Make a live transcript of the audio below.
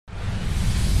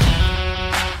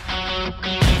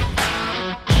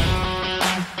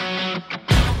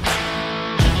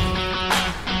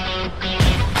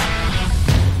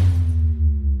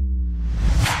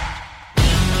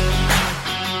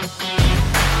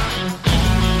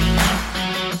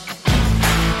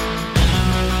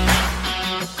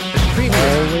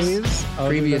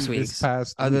previous this weeks,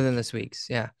 past other than week. this week's.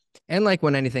 Yeah. And like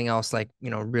when anything else, like,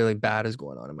 really bad is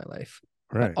going on in my life.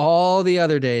 But Right. all the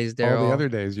other days, All the Daryl, other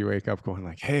days you wake up going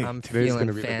like, hey, I'm today's going feeling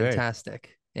to be the day.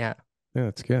 fantastic. Yeah. Yeah,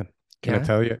 that's good. Yeah.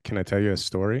 Can I tell you a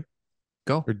story?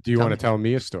 Go. Or do you Tell want to me. tell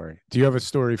me a story? Do you have a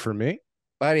story for me?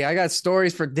 Buddy, I got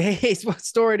stories for days. What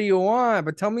story do you want?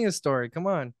 But tell me a story. Come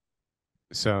on.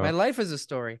 My So life is a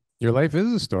story. your life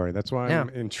is a story. That's why Yeah. I'm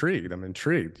intrigued. I'm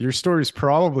intrigued. Your story's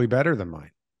probably better than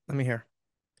mine. Let me hear.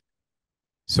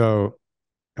 So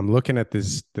I'm looking at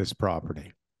this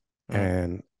property, Mm,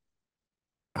 and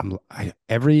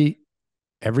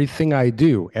everything I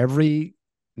do, every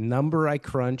number I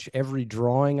crunch, every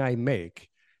drawing I make,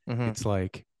 mm-hmm. it's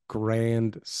like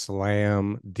grand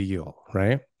slam deal,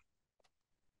 right?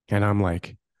 And I'm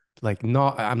like,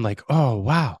 oh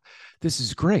wow, this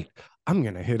is great. I'm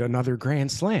gonna hit another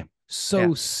grand slam Yeah.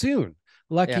 so soon. Yeah.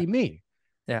 Lucky me.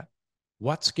 Yeah.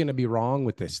 What's gonna be wrong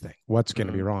with this thing? What's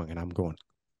gonna be Mm, wrong? And I'm going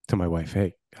to my wife,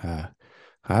 hey, I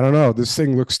don't know. This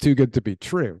thing looks too good to be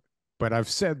true. But I've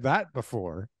said that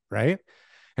before, right?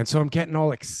 And so I'm getting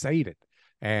all excited.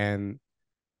 And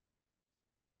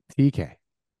TK,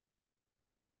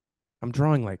 I'm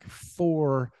drawing like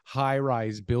 4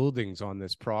 high-rise buildings on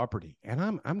this property.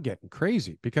 And I'm getting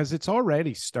crazy because it's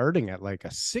already starting at like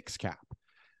a 6 cap,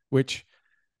 which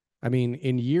I mean,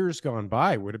 in years gone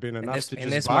by would have been in enough this to in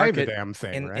just this buy the market, damn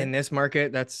thing, in right? this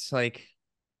market, that's like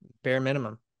bare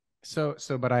minimum.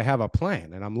 But I have a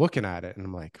plan and I'm looking at it and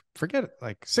I'm like, forget it.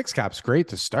 Like 6 cap's great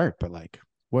to start, but like,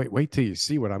 wait till you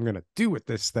see what I'm gonna do with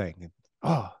this thing.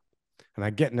 And and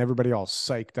I'm getting everybody all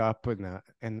psyched up and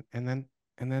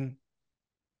then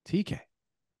TK,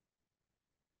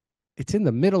 it's in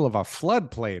the middle of a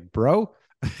floodplain, bro.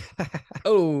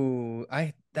 Oh,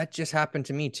 I that just happened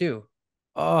to me too.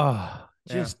 Oh,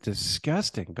 Yeah. just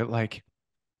disgusting. But like,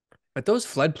 But those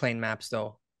floodplain maps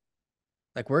though,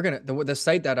 like we're gonna the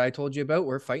site that I told you about,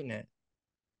 we're fighting it.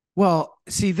 well,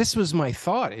 see, this was my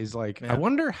thought is like, I Yeah.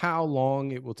 wonder how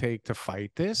long it will take to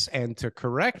fight this and to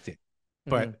correct it. Hmm.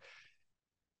 But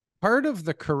part of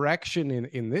the correction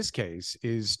in this case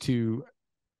is to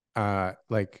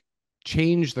like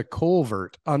change the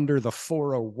culvert under the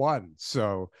 401.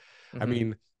 So I Hmm.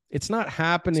 mean, it's not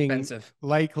happening Expensive.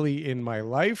 likely in my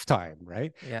lifetime,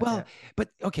 right? Yeah. Well, Yeah. but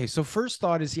okay, so first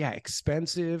thought is, yeah,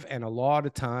 expensive and a lot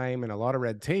of time and a lot of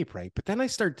red tape, right? But then I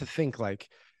start to think like,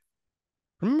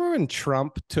 remember when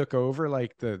Trump took over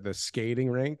like the skating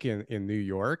rink in New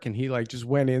York, and he like just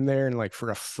went in there and like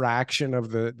for a fraction of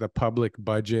the public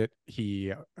budget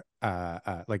he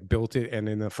like built it, and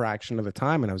in a fraction of the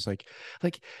time. And I was like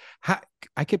how,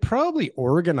 I could probably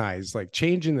organize like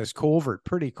changing this culvert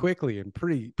pretty quickly and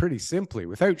pretty simply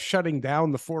without shutting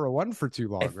down the 401 for too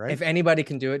long, right? If anybody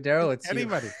can do it, Daryl, it's you.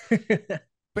 Anybody.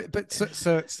 But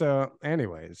so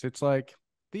anyways, it's like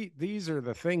these are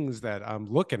the things that I'm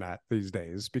looking at these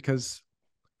days because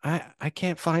I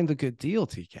can't find the good deal,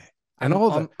 TK. And I'm all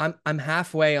the I'm I'm I'm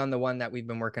halfway on the one that we've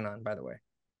been working on, by the way.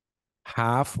 I'm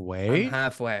halfway.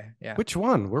 halfway. Yeah. Which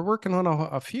one? We're working on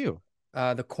a few.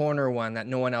 The corner one that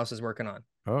no one else is working on.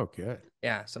 Oh, good.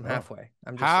 Yeah, so I'm Oh, halfway.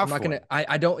 I'm not gonna, halfway.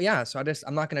 I don't, yeah. So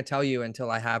I'm not gonna tell you until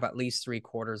I have at least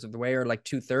 3/4 of the way or like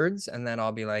 2/3. And then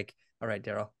I'll be like, all right,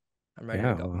 Daryl, I'm ready to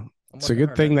Yeah, go. well, I'm it's a working good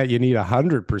hard, man. thing that you need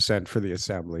 100% for the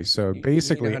assembly. So You need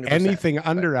basically, 100%, anything but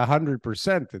under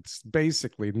 100%, it's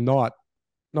basically not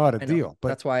a I know deal. But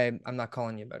that's why I'm not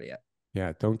calling you about it yet.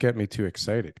 yeah, don't get me too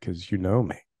excited because you know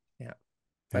me. Yeah,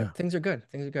 Yeah, but things are good.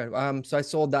 Things are good. So I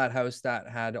sold that house that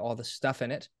had all the stuff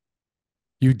in it.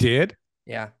 you did.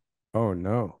 Yeah, Oh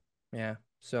no. yeah.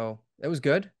 So it was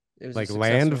good. It was a Like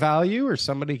land successful. value, or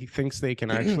somebody thinks they can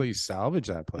actually salvage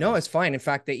that No, place. it's fine. In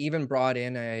fact, they even brought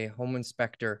in a home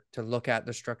inspector to look at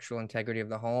the structural integrity of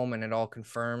the home, and it all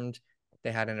confirmed.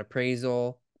 They had an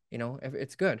appraisal.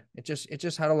 It's good. It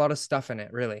just had a lot of stuff in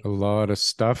it, really. A lot of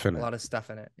stuff in A it. lot of stuff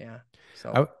in it. Yeah.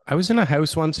 So, I was in a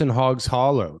house once in Hogs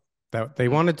Hollow that they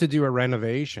mm, wanted to do a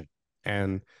renovation,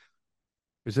 and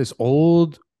there's this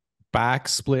old back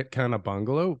split kind of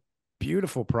bungalow,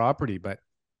 beautiful property, but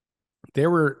there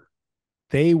were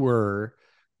they were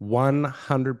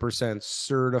 100%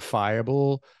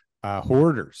 certifiable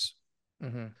hoarders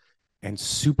mhm, and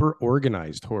super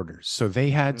organized hoarders. So they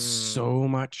had mm. so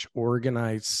much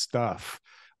organized stuff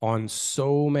on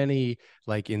so many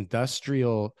like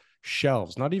industrial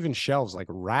shelves, not even shelves, like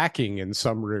racking in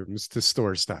some rooms to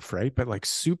store stuff, right? But like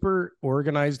super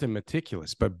organized and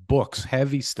meticulous, but books,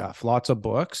 heavy stuff, lots of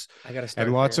books I got to and start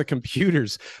lots here. of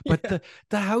computers. But Yeah.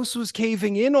 the house was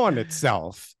caving in on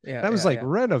itself. Yeah. That was Yeah. like Yeah.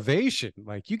 renovation.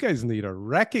 Like you guys need a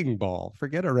wrecking ball.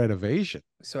 Forget a renovation.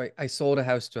 So I sold a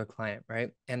house to a client, right?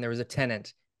 And there was a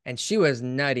tenant. And she was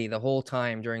nutty the whole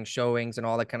time during showings and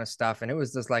all that kind of stuff. And it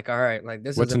was just like, all right, like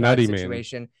this is What's a bad nutty mean?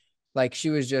 situation. Like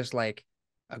she was just like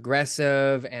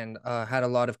aggressive and had a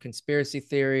lot of conspiracy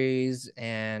theories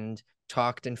and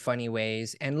talked in funny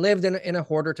ways and lived in a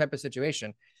hoarder type of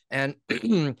situation. And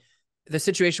the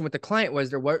situation with the client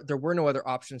was there were no other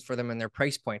options for them in their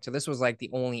price point. So this was like the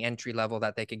only entry level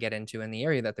that they could get into in the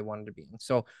area that they wanted to be in.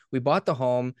 So we bought the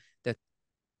home. The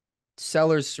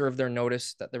sellers served their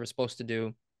notice that they were supposed to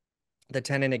do. The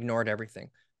tenant ignored everything.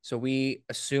 So we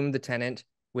assumed the tenant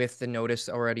with the notice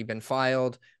already been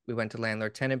filed. We went to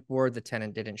landlord tenant board. The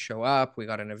tenant didn't show up. We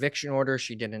got an eviction order.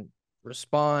 She didn't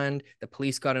respond. The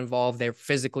police got involved. They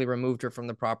physically removed her from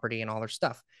the property and all her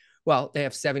stuff. Well, they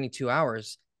have 72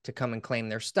 hours to come and claim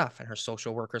their stuff. And her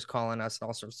social worker's calling us and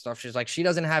all sorts of stuff. She's like, she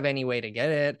doesn't have any way to get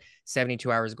it. 72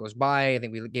 hours goes by. I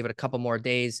think we gave it a couple more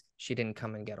days. She didn't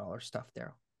come and get all her stuff,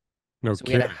 Daryl. So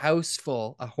we had a house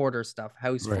full of hoarder stuff,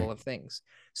 house full of things.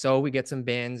 So we get some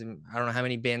bins, and I don't know how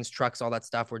many bins, trucks, all that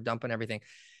stuff. We're dumping everything.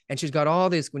 And she's got all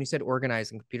this, when you said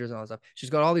organizing computers and all that stuff,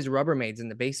 she's got all these Rubbermaids in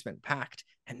the basement packed,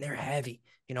 and they're heavy.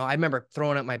 You know, I remember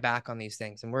throwing up my back on these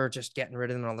things, and we're just getting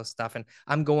rid of them and all this stuff. And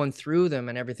I'm going through them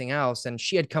and everything else. And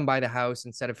she had come by the house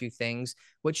and said a few things.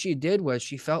 What she did was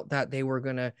she felt that they were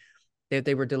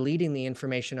deleting the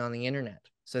information on the internet.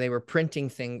 So they were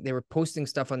they were posting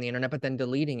stuff on the internet, but then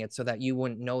deleting it so that you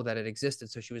wouldn't know that it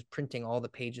existed. So she was printing all the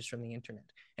pages from the internet,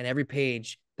 and every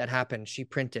page that happened, she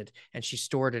printed and she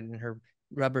stored it in her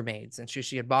Rubbermaids. And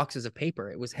she had boxes of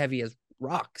paper. It was heavy as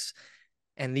rocks.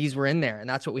 And these were in there. And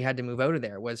that's what we had to move out of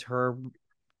there, was her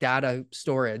data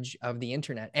storage of the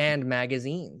internet and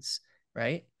magazines.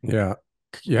 Right. Yeah.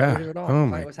 Yeah. Oh,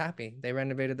 my. I was happy. They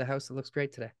renovated the house. It looks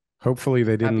great today. Hopefully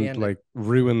they didn't like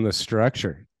ruin the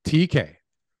structure. TK.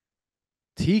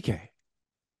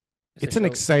 It's an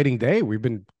exciting day. We've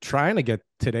been trying to get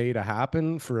today to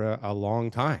happen for a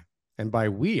long time. And by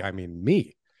we, I mean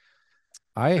me.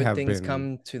 Good things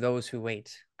come to those who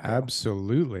wait.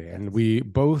 Absolutely. Yes. And we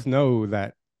both know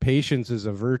that patience is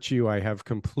a virtue I have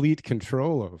complete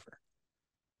control over.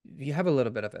 You have a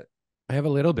little bit of it. I have a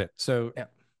little bit. So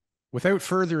without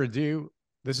further ado,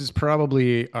 this is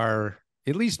probably our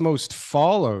at least most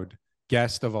followed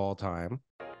guest of all time.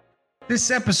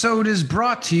 This episode is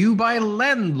brought to you by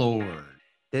Landlord.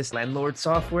 This Landlord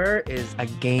software is a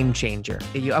game changer.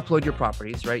 You upload your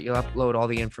properties, right? You'll upload all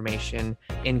the information,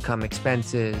 income,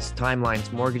 expenses,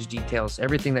 timelines, mortgage details,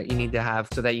 everything that you need to have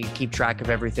so that you keep track of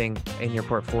everything in your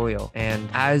portfolio. And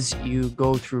as you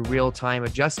go through real-time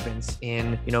adjustments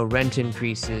in, rent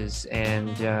increases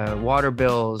and water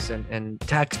bills and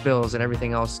tax bills and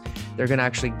everything else, they're going to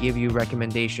actually give you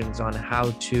recommendations on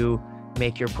how to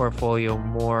make your portfolio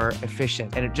more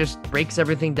efficient. And it just breaks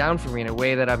everything down for me in a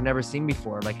way that I've never seen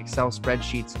before. Like Excel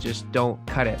spreadsheets just don't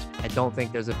cut it. I don't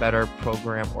think there's a better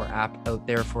program or app out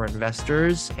there for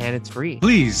investors, and it's free.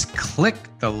 Please click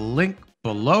the link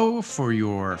below for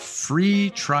your free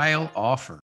trial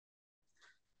offer.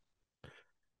 I'd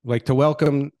like to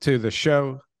welcome to the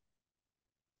show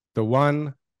the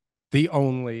one, the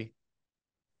only,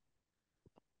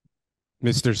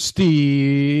 Mr.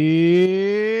 Steve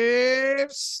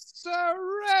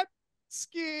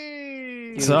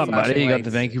Saretsky. What's up, buddy? You got the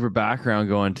Vancouver background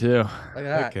going too. Look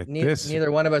at that.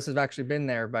 Neither one of us has actually been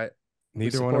there, but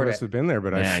neither one of us have been there.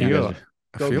 But I feel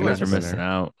like we're missing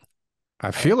out.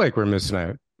 I feel like we're missing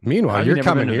out. Meanwhile, you're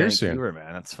coming here soon,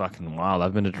 man. That's fucking wild.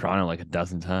 I've been to Toronto like a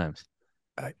dozen times.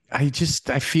 I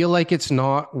feel like it's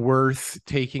not worth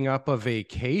taking up a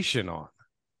vacation on.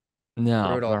 No,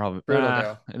 brutal.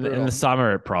 In the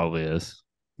summer it probably is.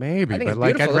 Maybe, but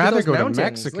like I'd rather go to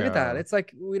Mexico. Look at that. It's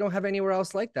like we don't have anywhere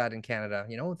else like that in Canada,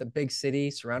 with a big city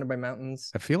surrounded by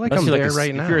mountains. I feel like I'm there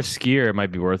right now. If you're a skier, it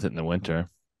might be worth it in the winter.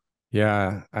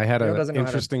 Yeah, I had an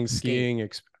interesting skiing.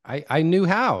 I knew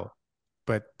how,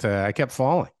 but I kept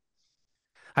falling.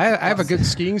 I have a good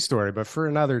skiing story, but for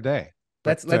another day.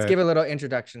 Let's give a little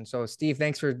introduction. So, Steve,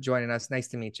 thanks for joining us. Nice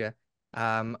to meet you.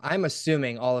 I'm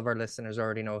assuming all of our listeners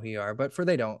already know who you are, but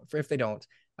if they don't,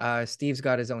 Steve's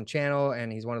got his own channel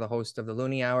and he's one of the hosts of the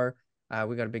Loonie Hour.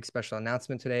 We got a big special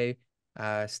announcement today.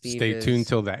 Stay tuned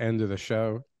till the end of the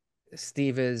show.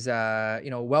 Steve is,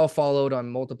 well followed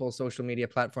on multiple social media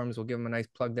platforms. We'll give him a nice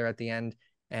plug there at the end,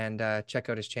 and check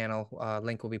out his channel.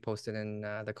 Link will be posted in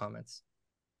the comments.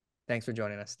 Thanks for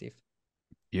joining us, Steve.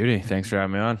 Beauty. Thanks for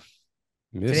having me on.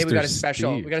 Today we got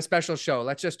a special show.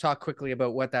 Let's just talk quickly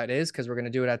about what that is, because we're going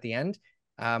to do it at the end.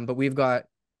 But we've got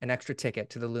an extra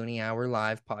ticket to the Loonie Hour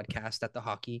live podcast at the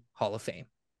Hockey Hall of Fame.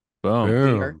 Boom. We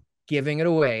are giving it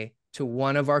away to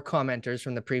one of our commenters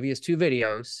from the previous two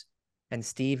videos. And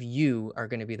Steve, you are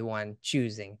going to be the one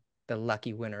choosing the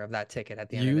lucky winner of that ticket at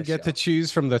the end of You the get show. to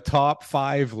choose from the top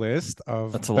 5 list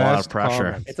of That's a lot of best pressure.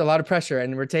 comments. It's a lot of pressure,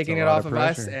 and we're taking a it lot off of of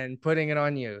us pressure. and putting it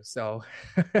on you. So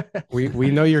We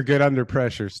know you're good under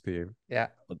pressure, Steve. yeah.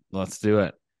 Let's do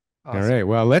it. Awesome. All right.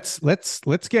 Well, let's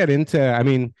get into, I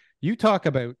mean, you talk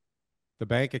about the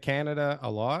Bank of Canada a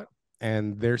lot,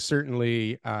 and they're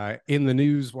certainly in the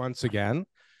news once again.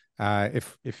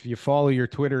 If you follow your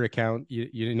Twitter account,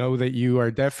 you know that you are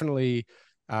definitely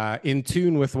in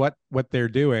tune with what they're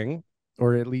doing,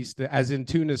 or at least as in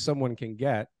tune as someone can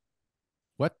get.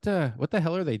 What the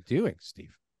hell are they doing,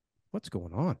 Steve? What's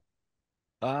going on?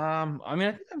 I mean,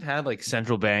 I think I've had like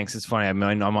central banks. It's funny. I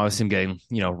mean, I'm obviously getting,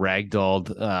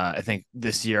 ragdolled. I think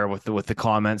this year with the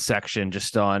comment section,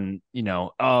 just on,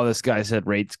 oh, this guy said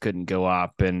rates couldn't go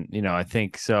up, and I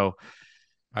think so.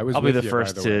 I'll be the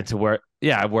first to wear.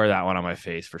 Yeah, I wear that one on my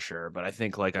face for sure. But I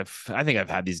think I've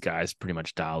had these guys pretty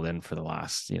much dialed in for the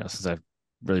last, since I've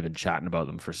really been chatting about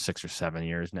them for 6 or 7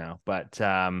 years now. But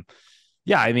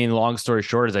yeah, I mean, long story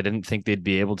short is I didn't think they'd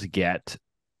be able to get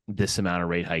this amount of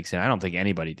rate hikes, and I don't think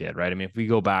anybody did, right? I mean, if we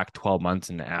go back 12 months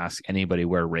and ask anybody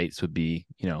where rates would be,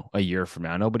 a year from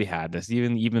now, nobody had this.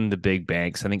 Even the big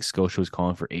banks. I think Scotia was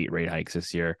calling for 8 rate hikes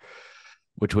this year,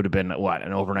 which would have been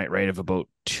an overnight rate of about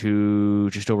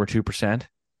just over 2%.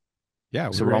 Yeah,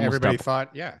 so everybody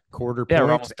thought, quarter we're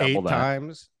points, almost double 8 that.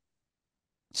 times.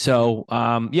 So,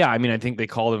 yeah, I mean, I think they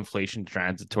called inflation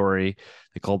transitory.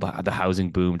 They called the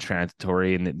housing boom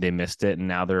transitory, and they missed it. And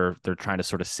now they're trying to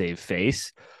sort of save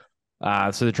face.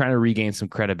 So they're trying to regain some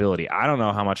credibility. I don't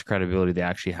know how much credibility they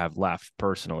actually have left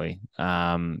personally.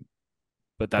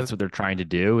 But that's what they're trying to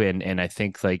do. And I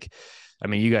think, like, I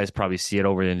mean, you guys probably see it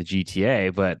over in the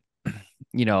GTA, but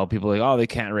people are like, oh, they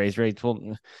can't raise rates.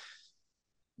 Well,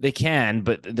 they can,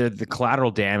 but the collateral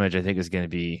damage, I think, is going to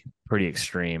be pretty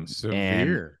extreme.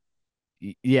 Severe.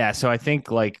 And yeah, so I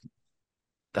think like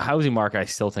the housing market, I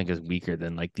still think is weaker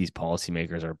than like these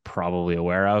policymakers are probably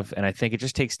aware of. And I think it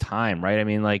just takes time, right? I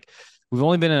mean, like we've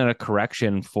only been in a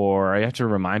correction I have to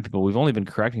remind people, we've only been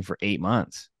correcting for 8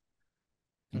 months.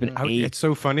 It's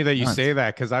so funny that you say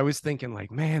that, because I was thinking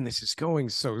like, man, this is going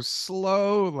so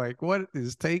slow. Like, what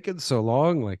is taking so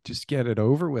long? Like, just get it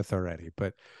over with already.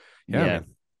 But yeah.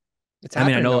 I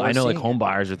mean, I know like home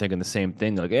buyers are thinking the same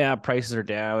thing. They're like, yeah, prices are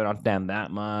down, not down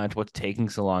that much. What's taking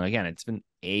so long? Again, it's been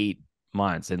 8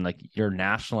 months, and like your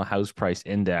national house price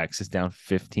index is down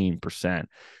 15%,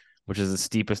 which is the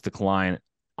steepest decline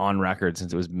on record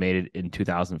since it was made in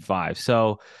 2005.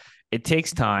 So it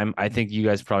takes time. I think you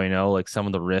guys probably know like some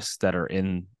of the risks that are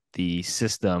in the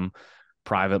system,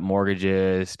 private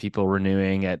mortgages, people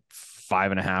renewing at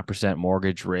 5.5%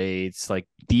 mortgage rates. Like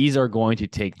these are going to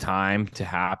take time to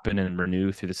happen and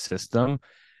renew through the system.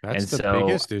 That's the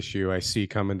biggest issue I see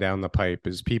coming down the pipe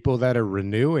is people that are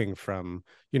renewing from,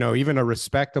 even a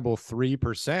respectable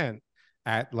 3%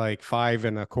 at like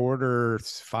 5.25%,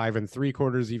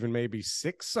 5.75%, even maybe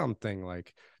 6 something.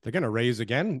 Like they're going to raise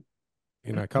again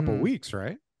in a couple of weeks,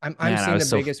 right? I'm seeing the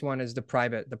biggest one is the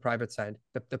private side,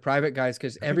 the private guys,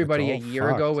 because everybody a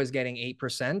year ago was getting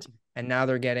 8%, and now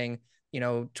they're getting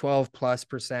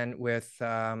 12+% with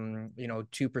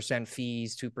 2%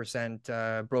 fees,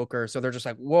 2% broker. So they're just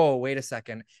like, whoa, wait a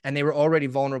second, and they were already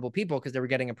vulnerable people because they were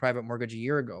getting a private mortgage a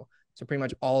year ago. So pretty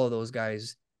much all of those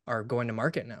guys are going to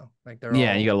market now. Like they're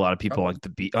and you got a lot of people like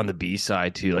on the B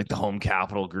side too, like the home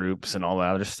capital groups and all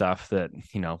that other stuff that,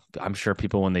 I'm sure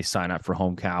people when they sign up for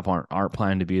home cap aren't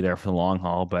planning to be there for the long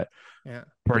haul, but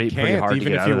pretty hard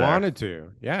even to get if you there. wanted to.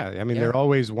 Yeah. I mean, they're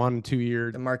always 1-2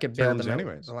 year. The market bailed them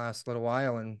out the last little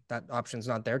while, and that option's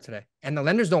not there today. And the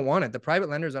lenders don't want it. The private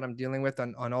lenders that I'm dealing with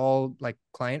on all like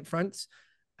client fronts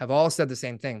have all said the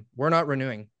same thing. We're not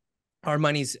renewing. Our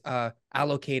money's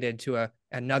allocated to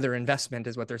another investment,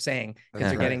 is what they're saying,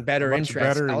 because they're getting better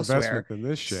interest elsewhere than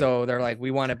this shit. So they're like, we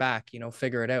want it back,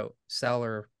 figure it out, sell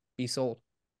or be sold.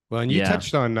 Well, and you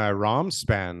touched on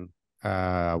Romspan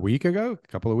a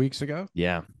couple of weeks ago.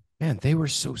 Yeah, man, they were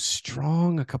so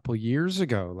strong a couple of years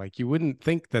ago. Like you wouldn't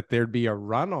think that there'd be a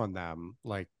run on them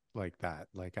like that.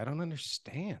 Like I don't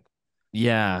understand.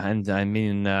 Yeah, and I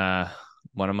mean,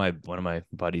 one of my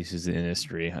buddies who's in the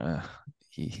industry,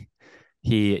 he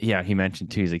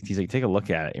mentioned too. He's like, take a look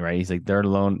at it, right? He's like, they're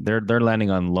lending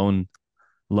on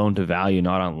loan to value,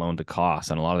 not on loan to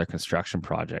cost on a lot of their construction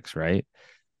projects, right?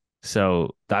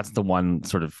 So that's the one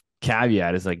sort of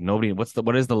caveat is like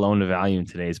what is the loan to value in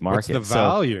today's market? What's the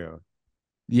value?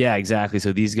 Yeah, exactly.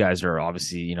 So these guys are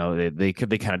obviously, they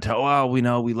kind of tell, oh, we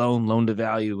know we loan to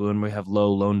value when we have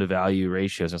low loan to value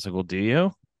ratios. I was like, well, do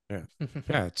you? Yeah.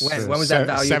 It's, when was that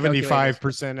value? 75%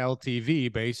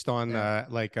 LTV based on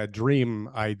like a dream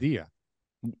idea.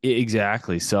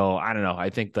 Exactly. So I don't know. I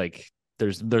think like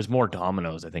there's more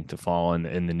dominoes I think to fall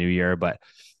in the new year, but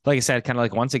like I said, kind of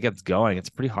like once it gets going, it's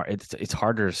pretty hard. It's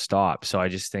harder to stop. So I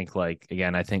just think like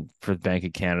again, I think for the Bank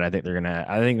of Canada, I think they're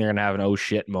gonna have an oh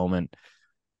shit moment.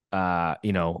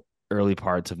 You know, early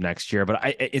parts of next year.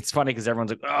 But it's funny because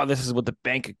everyone's like, oh, this is what the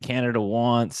Bank of Canada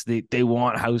wants. They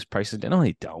want house prices. No,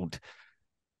 they don't.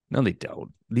 No, they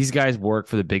don't. These guys work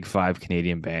for the big five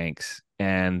Canadian banks,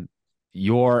 and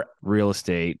your real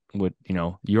estate would, you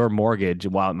know, your mortgage,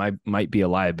 while it might be a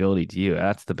liability to you,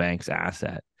 that's the bank's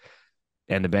asset.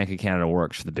 And the Bank of Canada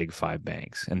works for the big five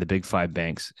banks. And the big five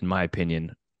banks, in my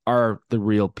opinion, are the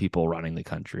real people running the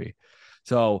country.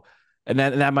 So, and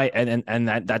that might, and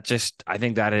that just, I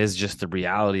think that is just the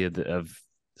reality of the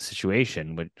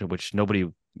situation, which nobody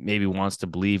maybe wants to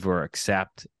believe or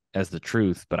accept as the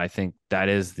truth. But I think that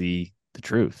is the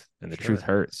truth, and the truth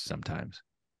hurts sometimes.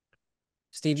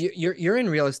 Steve, you're in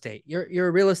real estate. You're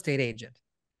a real estate agent.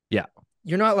 Yeah.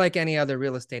 You're not like any other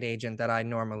real estate agent that I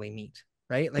normally meet,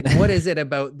 right? Like, what is it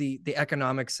about the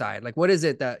economic side? Like, what is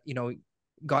it that, you know,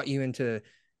 got you into,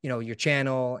 you know, your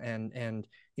channel and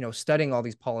you know, studying all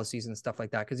these policies and stuff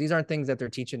like that? Because these aren't things that they're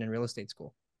teaching in real estate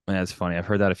school. And that's funny. I've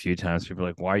heard that a few times. People are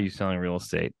like, why are you selling real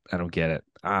estate? I don't get it.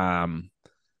 I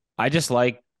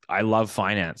love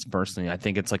finance personally. I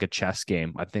think it's like a chess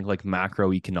game. I think like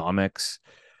macroeconomics,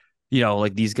 you know,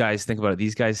 like these guys, think about it.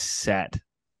 These guys set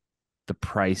the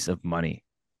price of money.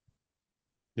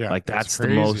 Yeah. Like that's the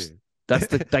most, that's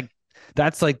the, like,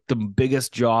 that's like the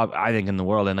biggest job I think in the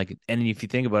world. And like, and if you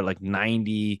think about it, like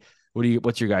 90,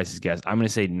 what's your guys' guess? I'm going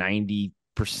to say 90%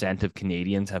 of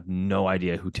Canadians have no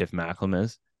idea who Tiff Macklem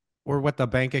is. Or what the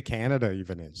Bank of Canada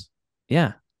even is.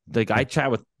 Yeah. Like I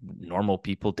chat with normal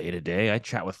people day to day. I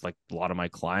chat with like a lot of my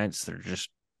clients. They're just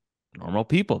normal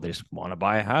people. They just want to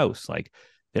buy a house. Like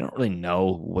they don't really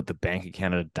know what the Bank of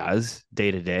Canada does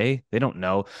day to day. They don't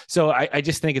know. So I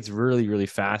just think it's really, really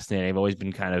fascinating. I've always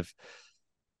been kind of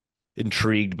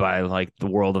intrigued by like the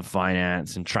world of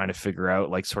finance and trying to figure out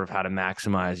like sort of how to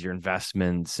maximize your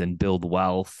investments and build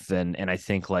wealth. And I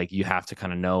think like you have to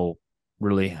kind of know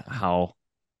really how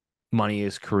money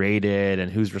is created and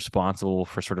who's responsible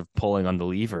for sort of pulling on the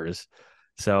levers.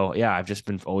 So yeah, I've just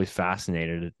been always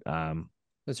fascinated.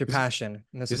 That's your passion.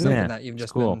 And this is Isn't something it- that you've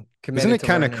just cool. been committed Isn't it to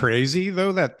kind of learning. crazy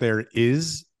though that there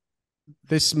is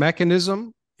this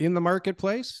mechanism in the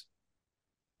marketplace?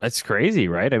 That's crazy,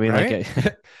 right? I mean, Right?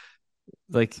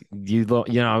 like you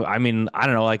know, I mean, I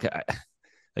don't know, like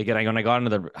again, when I got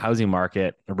into the housing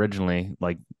market originally,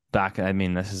 like back, I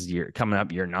mean, this is coming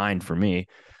up year 9 for me.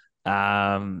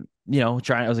 You know,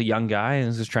 I was a young guy and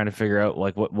was just trying to figure out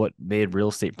like what made real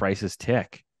estate prices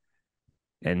tick.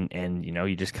 And you know,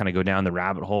 you just kind of go down the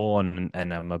rabbit hole, and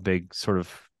I'm a big sort of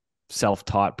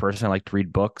self-taught person. I like to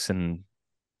read books and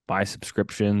buy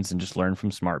subscriptions and just learn from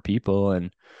smart people.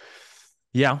 And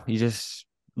yeah, you just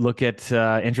look at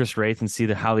interest rates and see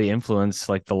how they influence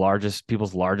like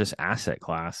people's largest asset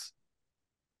class,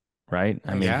 right?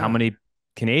 I mean, Yeah. how many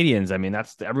Canadians? I mean,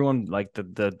 that's everyone. Like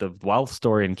the wealth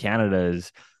story in Canada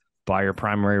is buy your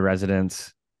primary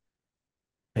residence,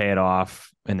 pay it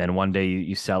off, and then one day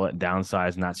you sell it,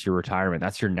 downsize, and that's your retirement.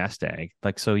 That's your nest egg.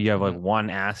 Like, so you have like one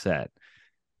asset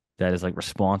that is like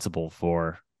responsible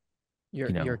for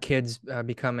your kids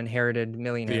become inherited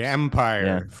millionaires. The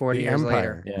empire. 40 the years empire.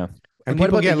 later. Yeah. And what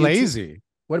people about the get YouTube- lazy.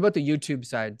 What about the YouTube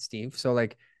side, Steve? So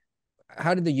like,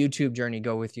 how did the YouTube journey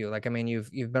go with you? Like, I mean,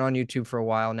 you've been on YouTube for a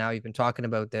while now. You've been talking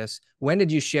about this. When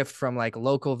did you shift from like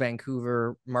local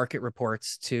Vancouver market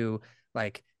reports to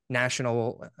like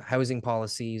national housing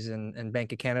policies and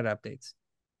Bank of Canada updates?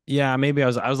 Yeah, maybe I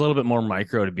was a little bit more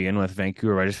micro to begin with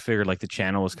Vancouver. I just figured like the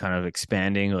channel was kind of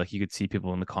expanding. Like you could see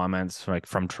people in the comments like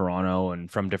from Toronto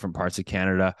and from different parts of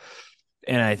Canada.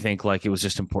 And I think like it was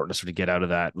just important to sort of get out of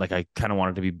that. Like I kind of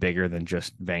wanted to be bigger than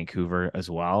just Vancouver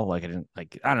as well. Like I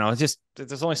don't know. It's just,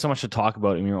 there's only so much to talk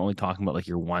about. And you're only talking about like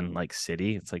your one like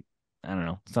city. It's like, I don't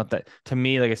know. It's not that to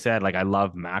me, like I said, like I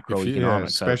love macroeconomics.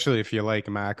 Especially if you like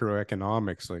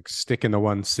macroeconomics, like sticking to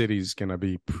one city is going to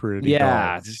be pretty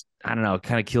yeah, dull. just, I don't know. It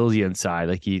kind of kills you inside.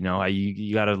 Like, you know,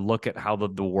 you got to look at how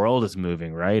the world is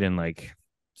moving. Right. And like,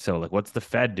 so like, what's the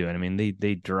Fed doing? I mean,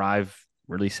 they drive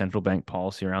really central bank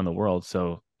policy around the world.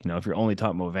 So, you know, if you're only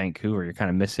talking about Vancouver, you're kind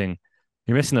of missing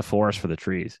the forest for the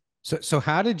trees. So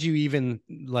how did you even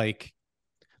like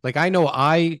I know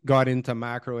I got into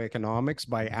macroeconomics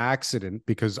by accident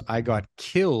because I got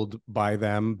killed by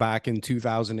them back in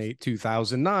 2008,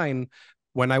 2009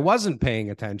 when I wasn't paying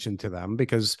attention to them,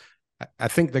 because I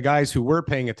think the guys who were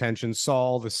paying attention saw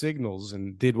all the signals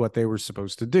and did what they were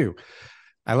supposed to do.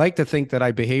 I like to think that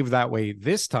I behaved that way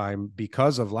this time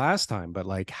because of last time, but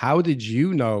like, how did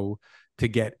you know to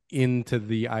get into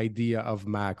the idea of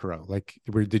macro? Like,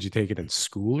 where did you take it in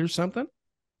school or something?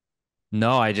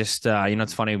 No, I just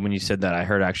it's funny when you said that. I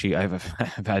heard actually I've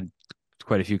had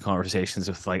quite a few conversations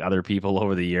with like other people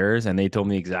over the years, and they told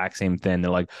me the exact same thing.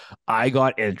 They're like, I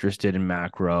got interested in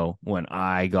macro when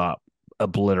I got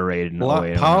obliterated in 08 and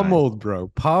 09. Pummeled, bro.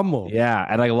 Pummeled. Yeah,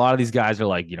 and like a lot of these guys are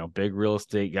like, big real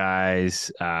estate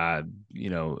guys,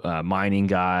 mining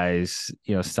guys,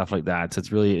 stuff like that. So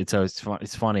it's really it's fun,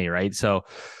 it's funny, right? So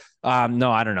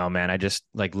no, I don't know, man. I just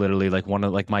like literally like one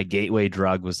of like my gateway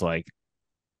drug was like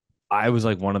I was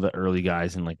like one of the early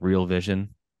guys in like Real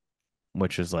Vision,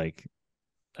 which is like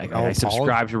I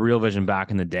subscribed to Real Vision back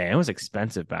in the day. It was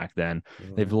expensive back then.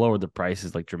 They've lowered the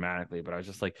prices like dramatically, but I was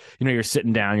just like, you're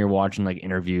sitting down, you're watching like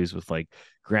interviews with like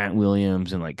Grant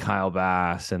Williams and like Kyle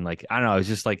Bass, and like I don't know, it's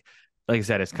just like I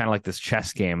said, it's kind of like this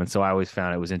chess game, and so I always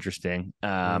found it was interesting.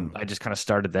 I just kind of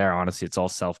started there. Honestly, it's all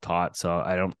self-taught, so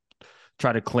I don't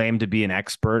try to claim to be an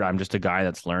expert. I'm just a guy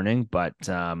that's learning, but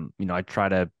I try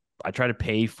to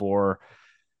pay for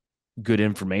good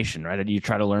information, right? You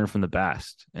try to learn from the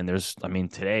best. And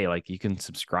today, like you can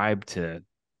subscribe to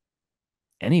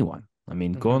anyone.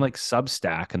 Go on like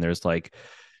Substack and there's like,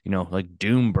 like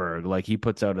Doomberg, like he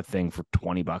puts out a thing for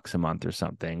 $20 a month or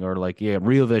something, or like,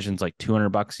 Real Vision's like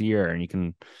 $200 a year.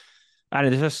 And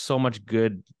there's just so much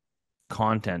good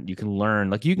content you can learn.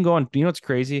 Like you can go on, what's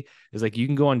crazy is like, you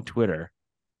can go on Twitter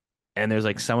and there's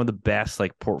like some of the best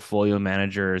like portfolio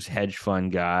managers, hedge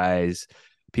fund guys,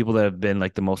 people that have been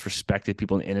like the most respected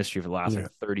people in the industry for the last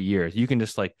like 30 years. You can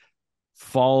just like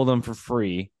follow them for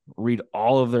free, read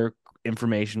all of their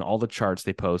information, all the charts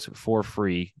they post for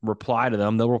free, reply to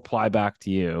them. They'll reply back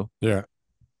to you. Yeah.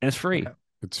 And it's free.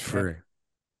 It's free.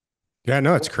 Yeah,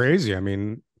 no, it's crazy.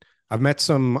 I've met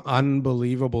some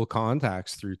unbelievable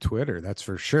contacts through Twitter. That's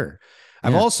for sure.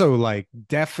 I've also like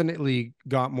definitely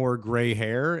got more gray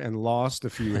hair and lost a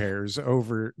few hairs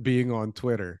over being on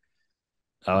Twitter.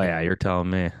 Oh yeah, you're telling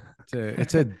me.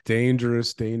 It's a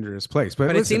dangerous place. But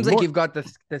listen, it seems like you've got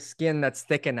the skin that's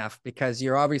thick enough because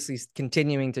you're obviously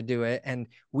continuing to do it, and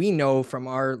we know from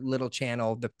our little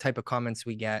channel the type of comments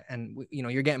we get, and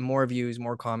you're getting more views,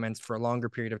 more comments for a longer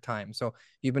period of time. So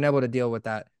you've been able to deal with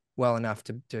that well enough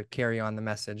to carry on the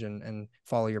message and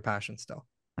follow your passion still.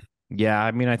 Yeah,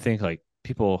 I think like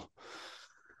people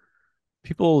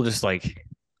just like,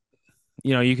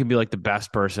 you can be like the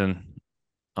best person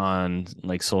on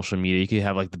like social media. You could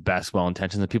have like the best well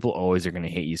intentions, and people always are going to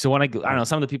hate you. So when I don't know,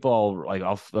 some of the people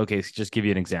okay, just give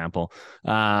you an example.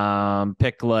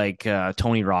 Pick like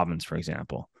Tony Robbins, for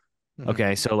example.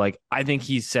 Okay, so like I think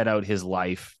he's set out his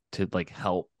life to like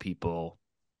help people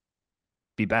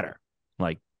be better,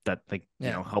 like that, like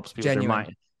helps people their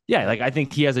mind. Yeah, like I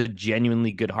think he has a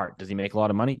genuinely good heart. Does he make a lot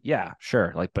of money? Yeah,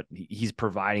 sure. Like, but he's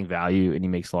providing value and he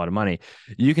makes a lot of money.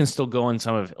 You can still go in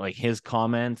some of like his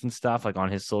comments and stuff, like on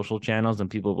his social channels, and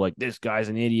people are like, "This guy's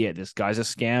an idiot. This guy's a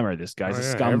scammer. This guy's a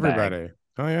scumbag." Everybody.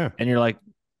 Oh yeah. And you're like,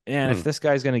 man, if this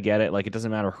guy's gonna get it, like it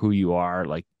doesn't matter who you are,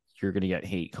 like you're gonna get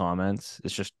hate comments.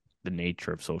 It's just the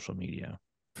nature of social media,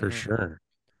 for sure.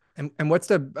 And what's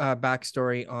the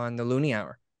backstory on the Loonie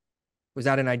Hour? Was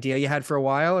that an idea you had for a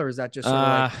while, or is that just sort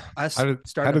of like us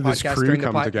starting a podcast during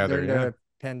the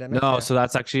pandemic? No, so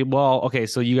that's actually, okay.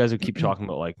 So you guys would keep talking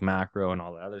about like macro and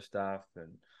all the other stuff,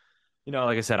 and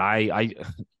like I said, I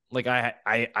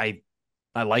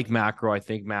like macro. I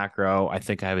think macro. I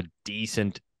think I have a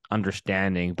decent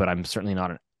understanding, but I'm certainly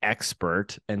not an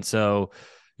expert. And so,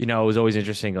 it was always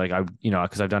interesting. Like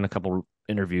because I've done a couple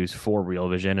interviews for Real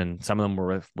Vision, and some of them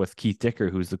were with Keith Dicker,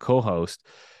 who's the co-host.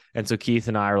 And so Keith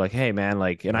and I are like, hey man,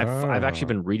 like, and I've actually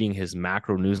been reading his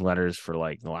macro newsletters for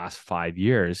like the last 5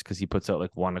 years, because he puts out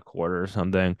like one a quarter or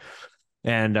something.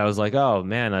 And I was like, oh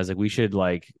man, I was like, we should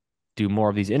like do more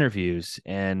of these interviews.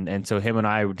 And so him and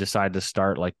I decided to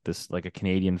start like this, like a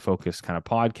Canadian focused kind of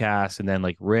podcast. And then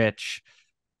like Rich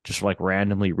just like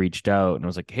randomly reached out and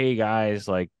was like, hey guys,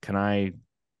 like, can I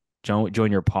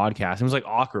join your podcast? It was like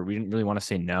awkward. We didn't really want to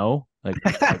say no. Like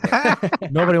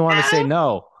nobody wanted to say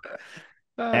no.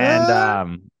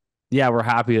 And we're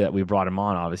happy that we brought him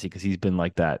on, obviously, because he's been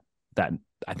like that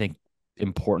I think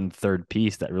important third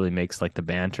piece that really makes like the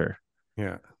banter.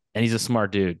 Yeah. And he's a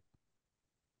smart dude.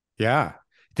 Yeah.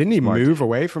 Didn't he move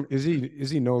away from, is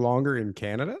he no longer in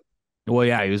Canada? Well,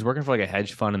 yeah, he was working for like a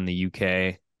hedge fund in the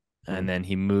UK, and then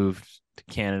he moved to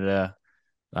Canada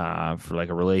for like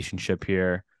a relationship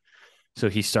here. So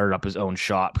he started up his own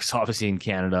shop, because obviously in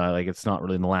Canada, like it's not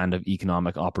really the land of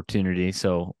economic opportunity.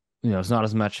 So it's not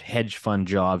as much hedge fund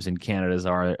jobs in Canada as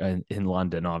are in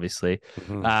London, obviously.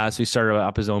 Mhm. So he started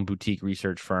up his own boutique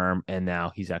research firm, and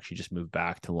now he's actually just moved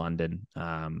back to London.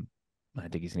 I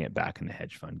think he's gonna get back in the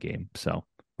hedge fund game. So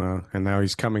Well, and now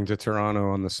he's coming to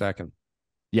Toronto on the 2nd.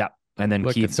 yeah. And then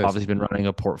Look at Keith's this. obviously been running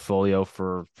a portfolio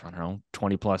for, I don't know,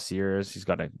 20 plus years. He's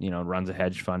got runs a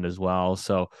hedge fund as well.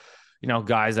 So,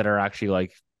 guys that are actually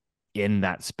like in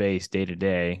that space day to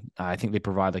day, I think they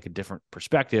provide like a different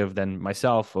perspective than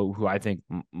myself, who I think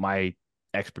my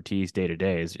expertise day to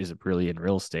day is really in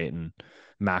real estate, and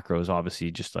macro is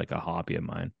obviously just like a hobby of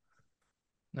mine.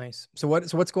 Nice. So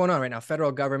what's going on right now?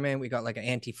 Federal government, we got like an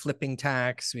anti-flipping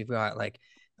tax. We've got like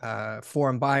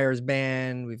foreign buyers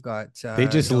ban. We've got They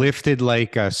just lifted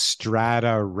like a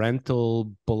strata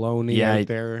rental baloney Yeah, out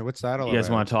there. What's that all you guys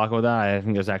about? want to talk about that? I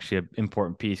think there's actually an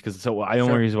important piece because the only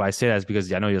Sure. reason why I say that is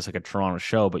because I know it's like a Toronto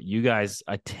show, but you guys,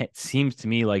 it seems to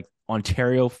me like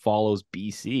Ontario follows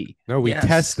BC. No, we Yes.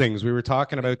 test things. We were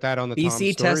talking about that on the Tom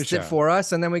BC Story tests show. it for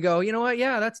us, and then we go, you know what?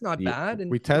 Yeah, that's not Yeah. bad. And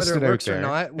We test whether it it out works or there.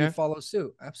 not, we Yeah. follow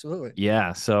suit. Absolutely.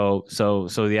 Yeah. So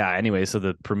yeah. Anyway, so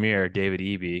the premier, David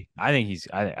Eby, I think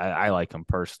I like him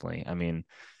personally. I mean,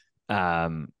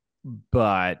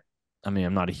 but I mean,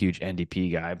 I'm not a huge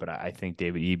NDP guy, but I think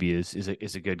David Eby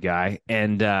is a good guy,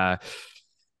 and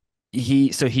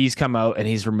he's come out and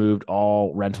he's removed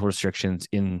all rental restrictions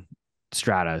in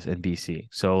stratas in BC.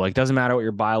 So like, doesn't matter what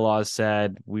your bylaws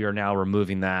said, we are now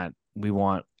removing that. We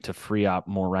want to free up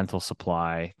more rental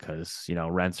supply because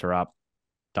rents are up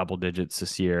double digits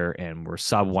this year and we're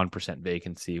sub 1%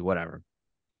 vacancy, whatever.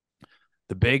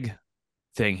 The big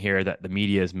thing here that the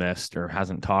media has missed or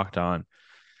hasn't talked on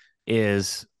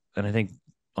is, and I think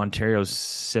Ontario's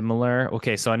similar.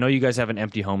 Okay, so I know you guys have an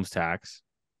empty homes tax.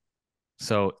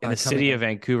 So in the city of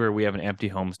Vancouver, we have an empty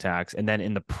homes tax. And then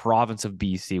in the province of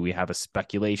BC, we have a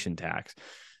speculation tax.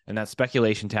 And that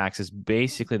speculation tax is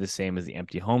basically the same as the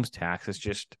empty homes tax. It's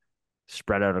just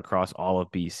spread out across all of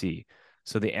BC.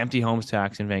 So the empty homes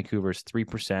tax in Vancouver is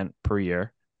 3% per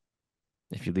year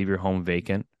if you leave your home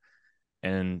vacant.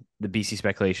 And the BC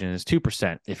speculation is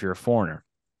 2% if you're a foreigner.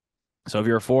 So if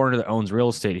you're a foreigner that owns real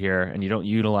estate here and you don't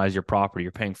utilize your property,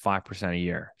 you're paying 5% a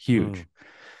year. Huge.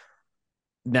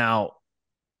 Now,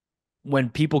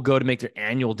 when people go to make their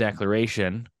annual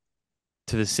declaration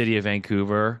to the city of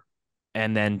Vancouver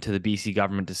and then to the BC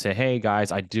government to say, hey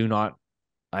guys, I don't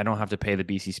have to pay the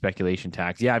BC speculation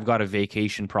tax. Yeah, I've got a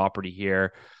vacation property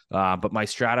here, but my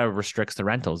strata restricts the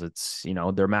rentals. It's,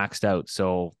 they're maxed out.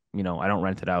 So, I don't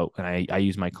rent it out and I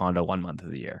use my condo 1 month of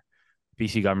the year.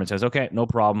 BC government says, okay, no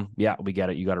problem. Yeah, we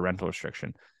get it. You got a rental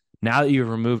restriction. Now that you've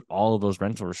removed all of those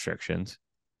rental restrictions,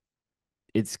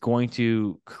 it's going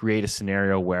to create a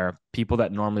scenario where people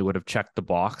that normally would have checked the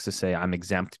box to say I'm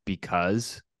exempt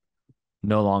because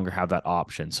no longer have that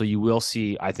option. So you will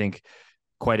see, I think,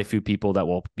 quite a few people that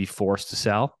will be forced to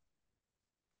sell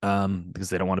because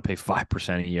they don't want to pay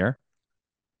 5% a year.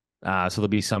 So there'll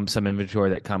be some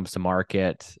inventory that comes to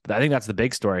market. I think that's the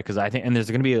big story because and there's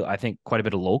going to be, I think, quite a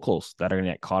bit of locals that are going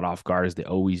to get caught off guard as they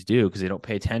always do because they don't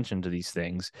pay attention to these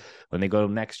things. When they go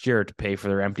next year to pay for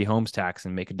their empty homes tax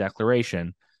and make a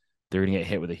declaration, they're going to get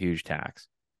hit with a huge tax.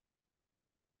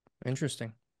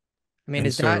 Interesting. I mean,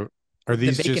 And are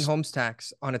these the vacant homes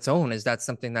tax on its own? Is that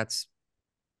something that's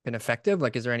been effective?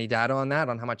 Like, is there any data on that,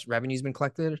 on how much revenue's been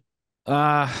collected?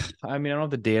 I mean, I don't have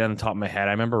the data on the top of my head.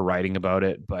 I remember writing about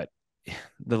it, but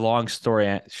the long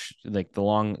story, like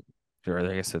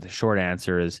the short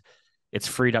answer is it's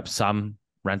freed up some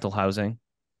rental housing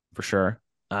for sure.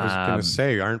 I was going to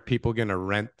say, aren't people going to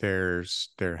rent their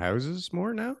houses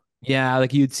more now? Yeah,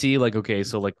 like you'd see like, okay,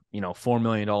 so like, $4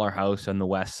 million house on the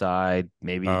west side,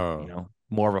 maybe,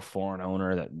 more of a foreign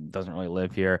owner that doesn't really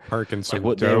live here. Parkinson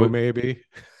like dough, maybe.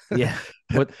 Yeah.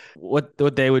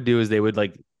 What they would do is they would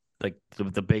like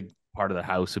the big part of the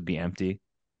house would be empty,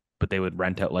 but they would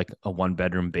rent out like a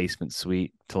 1-bedroom basement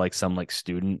suite to like some like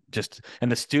student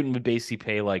and the student would basically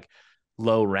pay like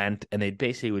low rent and they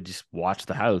basically would just watch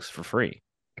the house for free.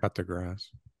 Cut the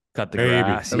grass.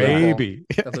 Grass. Maybe.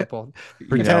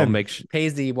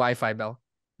 Pays the Wi-Fi bill.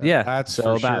 Yeah. That's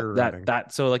so for sure.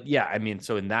 So like, yeah, I mean,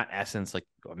 so in that essence, like,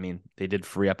 I mean, they did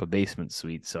free up a basement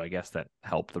suite. So I guess that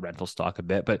helped the rental stock a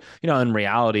bit, but in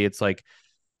reality, it's like,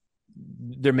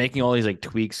 they're making all these like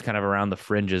tweaks kind of around the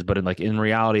fringes, but in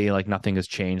reality, like nothing has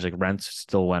changed. Like rents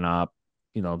still went up,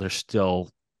 there's still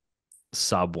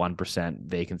sub 1%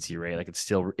 vacancy rate. Like it's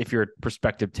still, if you're a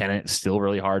prospective tenant, it's still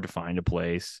really hard to find a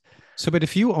place. So, but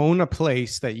if you own a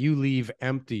place that you leave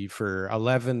empty for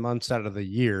 11 months out of the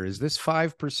year, is this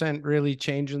 5% really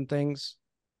changing things?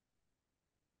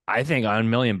 I think on $1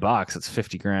 million, it's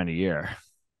 $50,000 a year.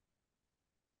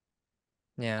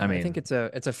 Yeah, I I mean, think it's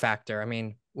a factor. I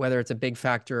mean, whether it's a big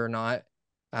factor or not,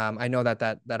 I know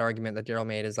that argument that Daryl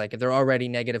made is like if they're already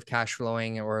negative cash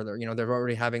flowing or they're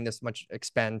already having this much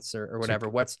expense or So whatever.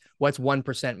 What's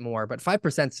 1% more? But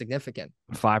 5% significant.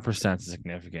 5% is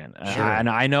significant. Sure. And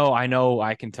I know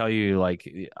I can tell you, like,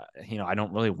 I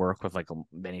don't really work with like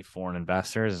many foreign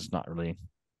investors. It's not really,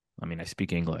 I mean, I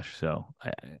speak English, so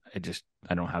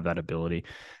I don't have that ability.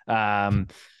 I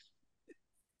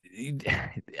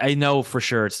know for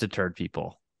sure it's deterred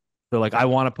people. They're like, I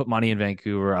want to put money in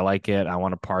Vancouver. I like it. I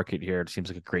want to park it here. It seems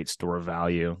like a great store of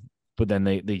value. But then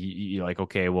you're like,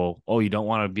 okay, well, you don't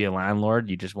want to be a landlord.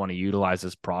 You just want to utilize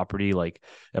this property like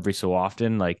every so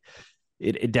often. Like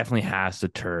it definitely has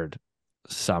deterred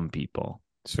some people.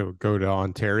 So go to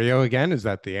Ontario again. Is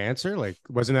that the answer? Like,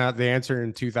 wasn't that the answer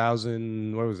in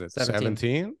 2000? What was it?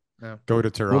 17? Yeah. Go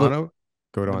to Toronto.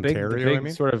 Go to the Ontario. big I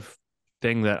mean, sort of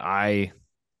thing that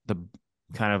the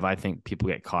kind of I think people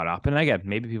get caught up in. Again,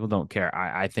 maybe people don't care.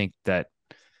 I think that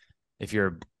if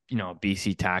you're a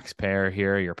BC taxpayer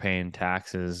here, you're paying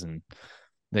taxes, and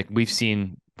like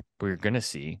we're gonna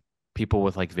see people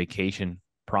with like vacation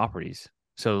properties.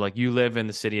 So like you live in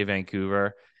the city of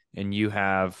Vancouver and you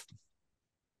have,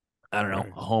 I don't know,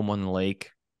 a home on the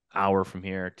lake, hour from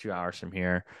here, 2 hours from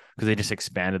here, because they just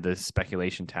expanded the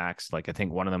speculation tax. Like I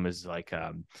think one of them is like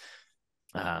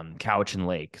Cowichan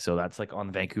Lake. So that's like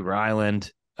on Vancouver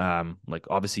Island. Like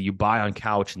obviously you buy on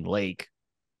Cowichan Lake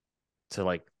to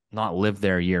like not live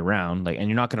there year round, like, and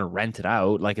you're not going to rent it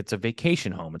out. Like it's a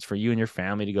vacation home. It's for you and your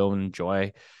family to go and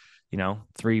enjoy,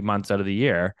 3 months out of the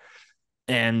year.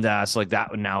 And so like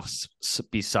that would now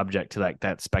be subject to like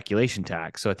that speculation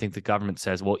tax. So I think the government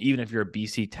says, well, even if you're a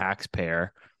BC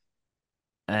taxpayer,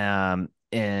 and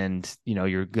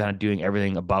you're kind of doing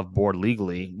everything above board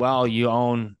legally, well, you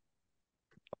own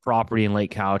property in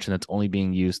Lake Cowichan that's only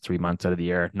being used 3 months out of the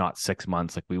year, not 6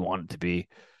 months like we want it to be.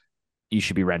 You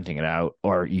should be renting it out,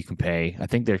 or you can pay. I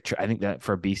think that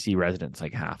for BC residents,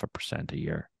 like 0.5% a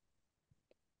year.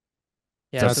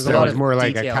 Yeah, that so there's a lot sounds of more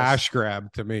like a details. cash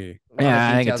grab to me.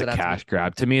 Yeah, I think details it's a that have to be- cash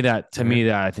grab. To me,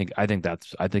 I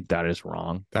think that is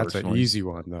wrong. That's an personally. easy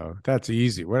one, though. That's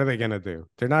easy. What are they going to do?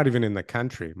 They're not even in the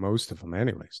country, most of them,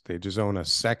 anyways. They just own a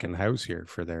second house here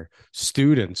for their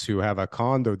students who have a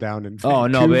condo down in Vancouver. Oh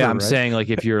no, but I'm right? saying like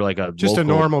if you're like a just local,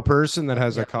 a normal person that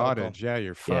has a local. cottage, yeah,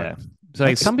 you're yeah. fucked. So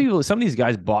like some of these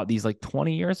guys bought these like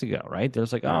 20 years ago, right?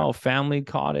 There's like, oh, family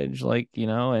cottage, like,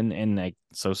 and like,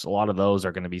 so a lot of those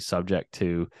are going to be subject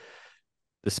to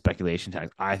the speculation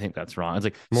tax. I think that's wrong. It's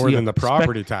like More than the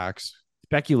property tax.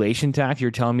 Speculation tax.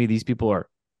 You're telling me these people are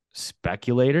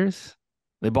speculators?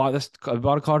 I bought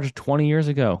a cottage 20 years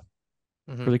ago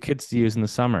for the kids to use in the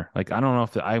summer. Like, I don't know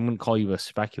if I wouldn't call you a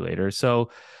speculator. So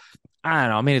I don't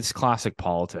know. I mean, it's classic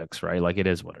politics, right? Like it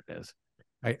is what it is.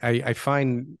 I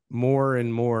find more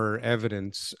and more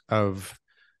evidence of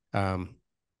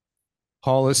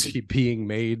policy being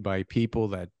made by people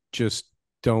that just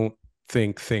don't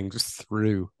think things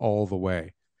through all the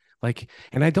way. Like,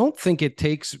 and I don't think it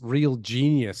takes real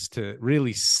genius to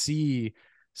really see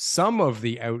some of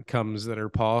the outcomes that are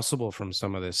possible from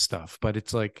some of this stuff. But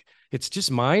it's like, it's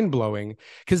just mind blowing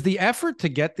because the effort to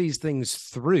get these things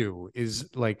through is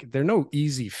like, they're no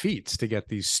easy feats to get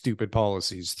these stupid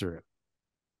policies through.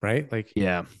 Right? Like,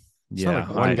 yeah. It's not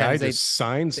like one guy just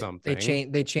signed something.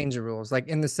 They change the rules. Like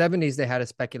in the 70s, they had a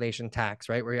speculation tax,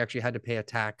 right? Where you actually had to pay a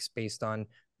tax based on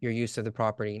your use of the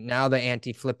property. Now the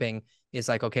anti-flipping is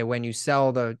like, okay, when you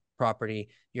sell the property,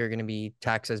 you're going to be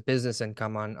taxed as business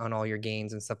income on all your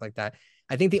gains and stuff like that.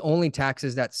 I think the only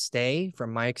taxes that stay,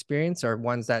 from my experience, are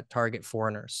ones that target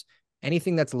foreigners.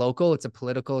 Anything that's local, it's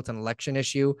an election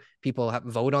issue. People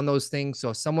vote on those things.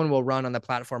 So someone will run on the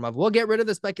platform of, we'll get rid of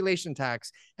the speculation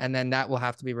tax. And then that will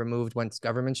have to be removed once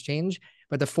governments change.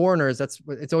 But the foreigners, it's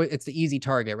the easy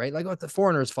target, right? Like, oh, it's the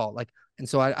foreigners' fault. Like, and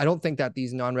so I don't think that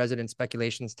these non-resident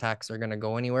speculations tax are going to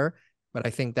go anywhere. But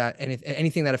I think that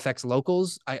anything that affects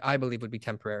locals, I believe would be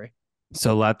temporary.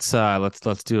 So let's do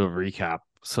a recap.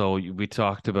 So we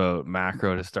talked about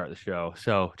macro to start the show.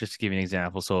 So just to give you an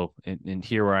example, so in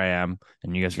here where I am,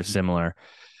 and you guys are similar,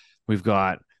 we've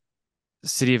got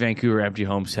City of Vancouver empty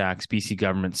homes tax, BC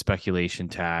government speculation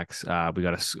tax. We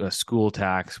got a school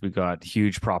tax. We got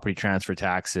huge property transfer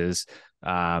taxes.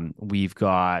 We've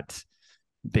got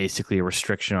basically a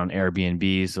restriction on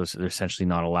Airbnbs. Those are essentially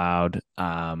not allowed.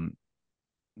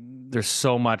 There's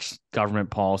so much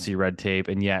government policy red tape,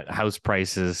 and yet house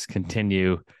prices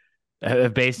continue.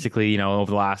 Basically, over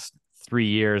the last 3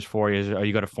 years, 4 years,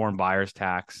 you got a foreign buyers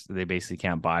tax. They basically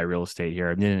can't buy real estate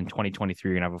here. And then in 2023,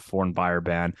 you're going to have a foreign buyer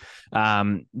ban.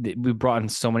 We brought in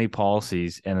so many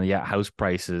policies, and yet house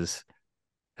prices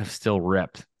have still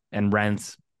ripped, and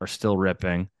rents are still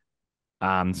ripping.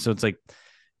 So it's like,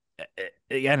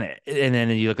 again, and then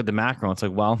you look at the macro, it's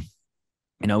like, well,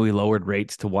 we lowered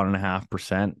rates to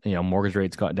 1.5%. Mortgage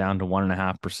rates got down to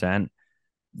 1.5%.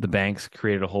 The banks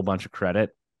created a whole bunch of credit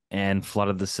and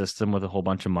flooded the system with a whole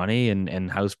bunch of money,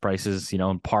 and house prices,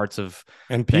 in parts of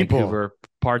Vancouver,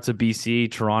 parts of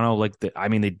BC, Toronto,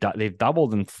 they've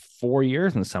doubled in 4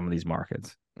 years in some of these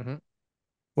markets. Mm-hmm.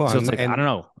 Well, so it's like, I don't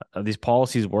know, are these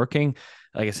policies working?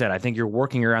 Like I said, I think you're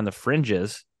working around the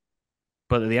fringes,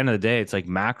 but at the end of the day, it's like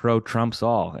macro trumps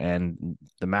all. And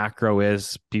the macro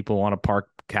is people want to park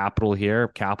capital here.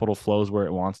 Capital flows where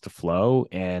it wants to flow.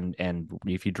 And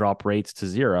if you drop rates to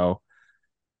zero,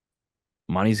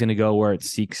 money's going to go where it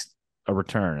seeks a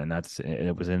return. And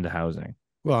it was into housing.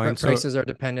 Well, and prices are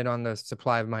dependent on the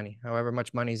supply of money. However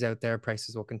much money's out there,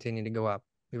 prices will continue to go up.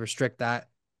 We restrict that,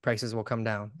 prices will come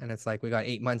down. And it's like, we got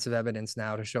 8 months of evidence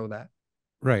now to show that.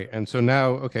 Right. And so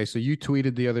now, okay, so you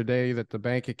tweeted the other day that the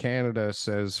Bank of Canada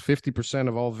says 50%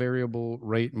 of all variable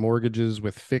rate mortgages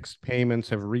with fixed payments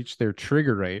have reached their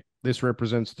trigger rate. This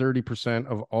represents 30%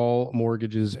 of all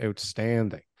mortgages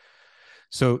outstanding.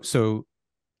 So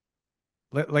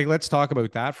let's talk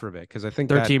about that for a bit, because I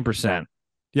think 13%.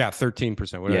 Yeah,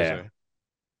 13%. What did I say?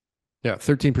 Yeah,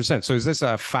 13%. So is this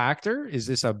a factor? Is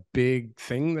this a big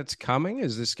thing that's coming?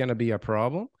 Is this going to be a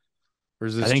problem? Or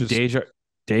is this I think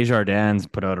Desjardins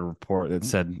put out a report that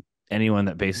said anyone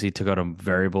that basically took out a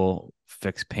variable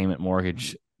fixed payment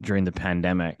mortgage during the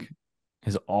pandemic,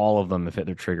 is all of them have hit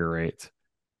their trigger rates.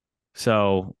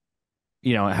 So,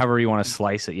 however you want to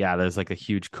slice it, yeah, there's like a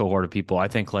huge cohort of people. I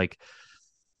think like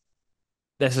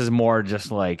this is more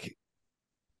just like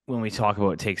when we talk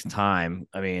about it takes time.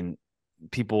 I mean,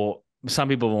 some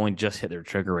people have only just hit their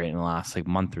trigger rate in the last like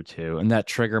month or two. And that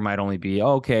trigger might only be,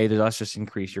 okay, let's just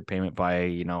increase your payment by,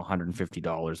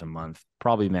 $150 a month,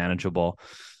 probably manageable.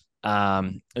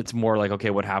 It's more like, okay,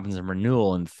 what happens in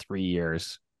renewal in 3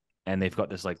 years? And they've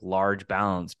got this like large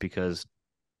balance because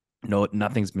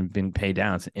nothing's been paid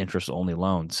down. It's an interest only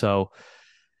loan. So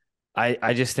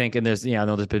I just think, and there's, I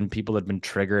know there's been people that have been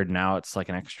triggered. Now it's like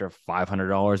an extra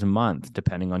 $500 a month,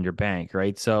 depending on your bank.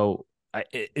 Right. So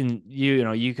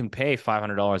you can pay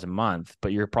 $500 a month,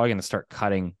 but you're probably going to start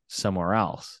cutting somewhere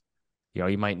else.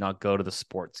 You might not go to the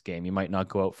sports game. You might not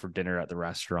go out for dinner at the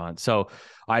restaurant. So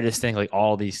I just think like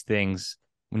all these things,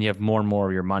 when you have more and more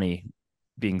of your money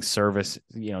being serviced,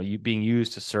 you being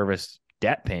used to service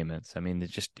debt payments, I mean,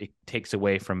 it takes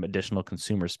away from additional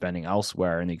consumer spending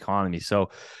elsewhere in the economy.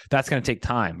 So that's going to take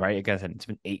time, right? I guess it's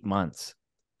been 8 months.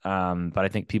 But I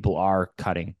think people are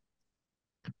cutting.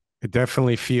 I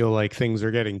definitely feel like things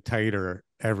are getting tighter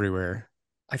everywhere.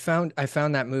 I found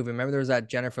that movie. Remember there was that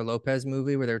Jennifer Lopez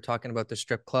movie where they were talking about the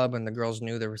strip club and the girls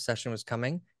knew the recession was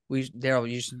coming? Daryl,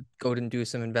 you should go and do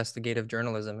some investigative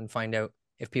journalism and find out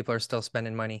if people are still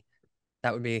spending money.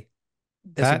 Would be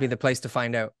the place to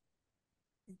find out.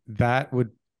 That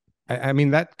would, I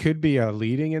mean, that could be a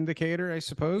leading indicator, I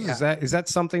suppose. Yeah. Is that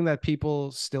something that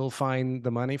people still find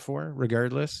the money for,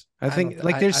 regardless? I think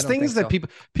like there's things that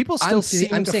people still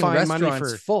seem to find money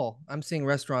for. Full. I'm seeing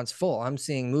restaurants full. I'm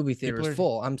seeing movie theaters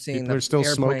full. I'm seeing people are still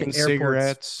smoking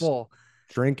cigarettes full,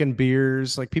 drinking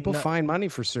beers. Like people find money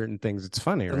for certain things. It's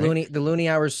funny, right? The Looney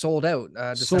Hours sold out.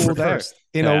 Sold out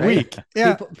in a week.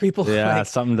 Yeah, people. Yeah, like,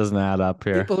 something doesn't add up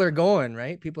here. People are going,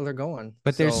 right? People are going.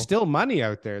 But there's still money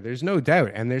out there. There's no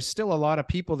doubt, and there's still a lot of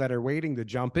people that are waiting to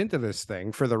jump into this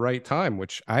thing for the right time,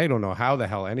 which I don't know how the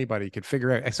hell anybody could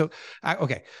figure out. So,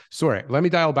 okay, sorry. Let me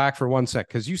dial back for 1 sec,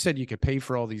 because you said you could pay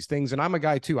for all these things, and I'm a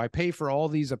guy too. I pay for all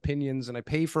these opinions, and I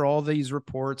pay for all these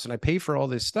reports, and I pay for all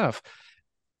this stuff.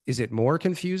 Is it more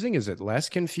confusing? Is it less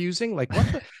confusing? Like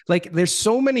what? Like there's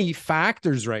so many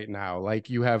factors right now. Like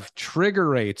you have trigger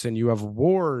rates and you have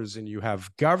wars and you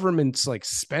have governments like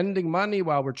spending money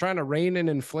while we're trying to rein in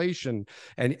inflation,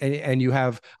 and you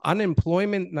have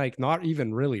unemployment like not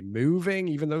even really moving,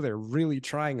 even though they're really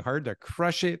trying hard to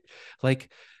crush it.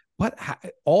 Like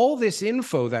all this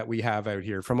info that we have out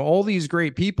here from all these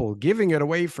great people giving it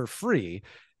away for free.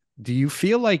 Do you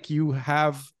feel like you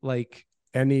have like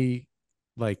any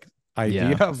like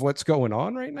idea of what's going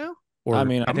on right now? Or I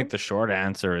mean, I think the short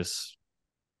answer is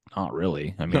not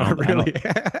really. I mean, not really.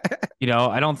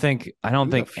 I don't think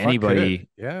anybody.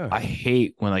 Yeah. I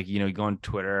hate when like, you go on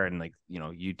Twitter and like,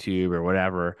 YouTube or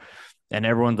whatever, and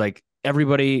everyone's like,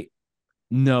 everybody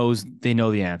knows they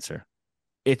know the answer.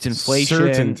 It's inflation.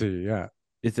 Certainty, yeah.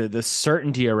 It's the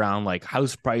certainty around like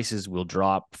house prices will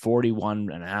drop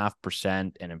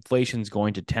 41.5% and inflation's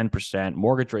going to 10%.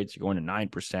 Mortgage rates are going to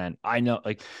 9%. I know,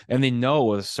 like, and they know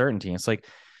with certainty. It's like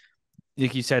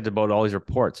you said about all these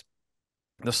reports.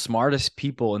 the smartest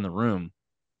people in the room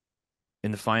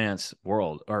in the finance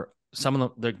world are some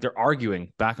of them. They're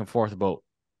arguing back and forth about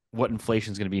what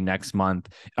inflation is going to be next month.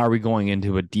 Are we going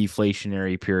into a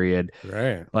deflationary period?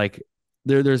 Right. Like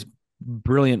there's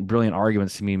brilliant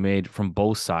arguments to be made from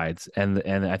both sides, and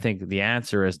I think the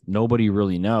answer is nobody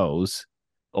really knows.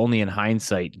 Only in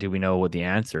hindsight do we know what the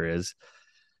answer is.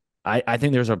 I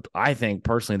think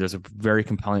personally there's a very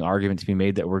compelling argument to be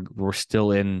made that we're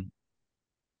still in,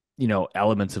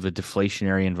 elements of a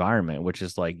deflationary environment, which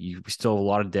is like you still have a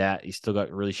lot of debt, you still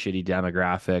got really shitty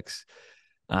demographics.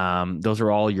 Those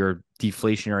are all your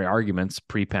deflationary arguments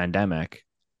pre-pandemic.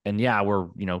 And yeah, we're,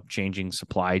 changing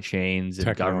supply chains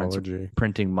and governments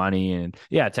printing money, and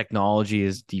yeah, technology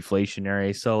is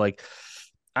deflationary. So like,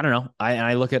 I don't know.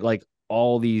 I look at like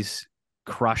all these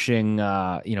crushing,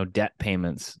 debt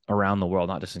payments around the world,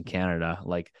 not just in Canada.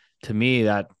 Like to me,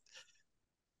 that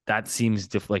seems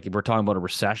like if we're talking about a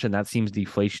recession, that seems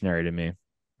deflationary to me.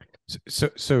 So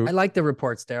I like the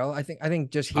reports, Daryl. I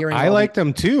think just hearing I like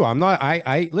them too. I'm not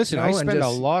I listen, I spend a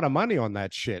lot of money on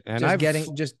that shit, and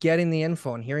just getting the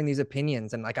info and hearing these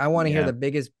opinions, and like I want to hear the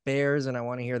biggest bears and I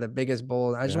want to hear the biggest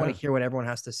bulls. I just want to hear what everyone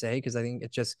has to say, because I think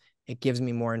it gives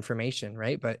me more information,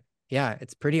 right? But yeah,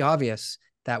 it's pretty obvious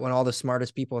that when all the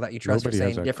smartest people that you trust are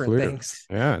saying different things.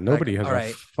 Yeah, nobody has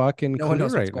a fucking clue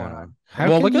knows right what's going now. on.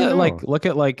 Well, look at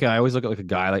I always look at like a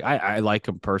guy, like I like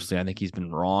him personally. I think he's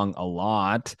been wrong a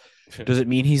lot. Does it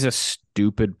mean he's a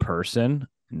stupid person?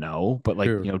 No, but like,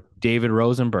 David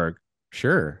Rosenberg.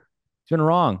 Sure. He's been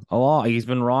wrong a lot. He's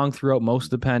been wrong throughout most of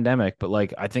the pandemic, but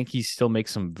like, I think he still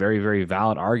makes some very, very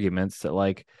valid arguments that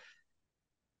like,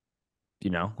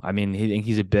 I mean,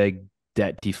 he's a big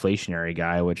debt deflationary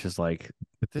guy, which is like,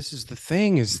 but this is the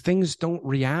thing, is things don't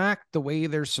react the way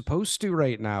they're supposed to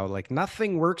right now. Like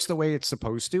nothing works the way it's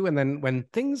supposed to. And then when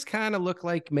things kind of look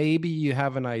like maybe you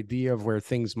have an idea of where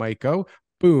things might go,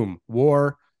 boom,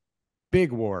 war,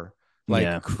 big war,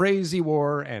 like crazy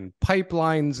war, and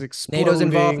pipelines exploding. NATO's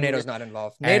involved. NATO's not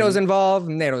involved. NATO's involved.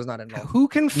 NATO's not involved. Who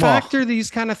can factor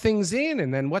these kind of things in?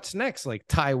 And then what's next? Like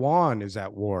Taiwan is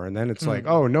at war. And then it's like,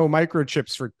 oh, no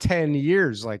microchips for 10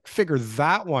 years. Like figure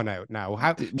that one out now.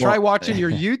 Try watching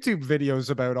your YouTube videos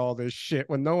about all this shit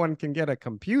when no one can get a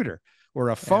computer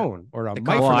or a phone or a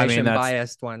confirmation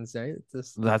biased ones. Right?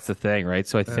 That's the thing, right?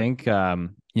 So I think,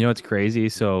 it's crazy.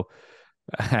 So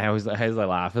I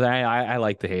laugh. I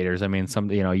like the haters. I mean,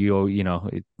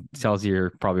 it tells you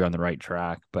you're probably on the right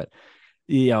track, but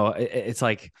it's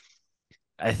like,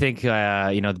 I think,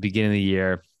 the beginning of the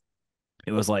year,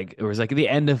 it was like at the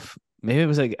end of, maybe it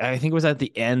was like, I think it was at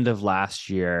the end of last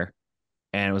year,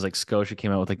 and it was like Scotia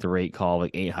came out with like the rate call,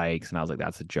 like 8 hikes. And I was like,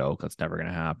 that's a joke. That's never going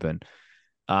to happen.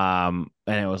 And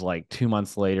it was like 2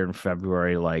 months later in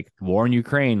February, like war in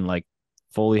Ukraine, like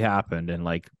fully happened. And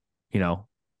like,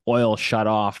 oil shut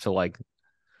off to like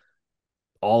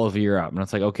all of Europe. And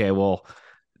it's like, okay, well,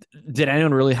 did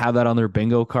anyone really have that on their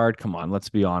bingo card? Come on, let's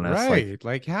be honest. Right.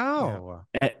 Like how?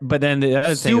 Yeah. But then the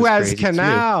other thing Suez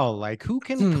Canal, like who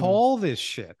can call this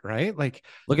shit, right? Like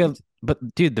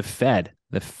but dude, the Fed,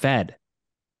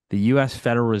 the US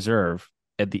Federal Reserve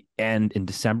at the end in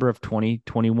December of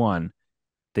 2021,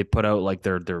 they put out like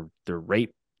their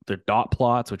rate, their dot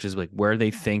plots, which is like where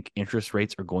they think interest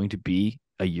rates are going to be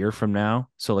a year from now.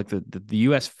 So like the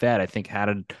US Fed, I think,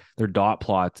 had their dot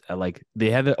plots at like, they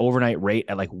had the overnight rate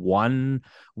at like 1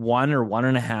 or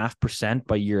 1.5%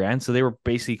 by year end. So they were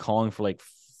basically calling for like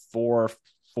four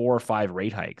or five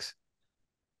rate hikes.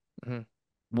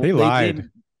 Mm-hmm. They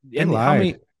lied. They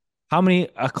lied. How many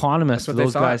economists do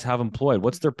those guys have employed?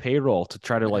 What's their payroll to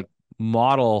try to like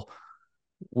model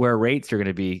where rates are going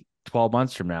to be 12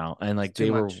 months from now? And like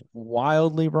they were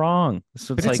wildly wrong.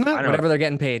 So it's like, not whatever they're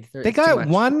getting paid. They got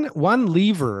one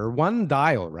lever or one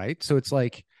dial, right? So it's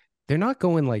like they're not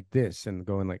going like this and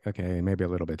going like, okay, maybe a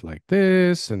little bit like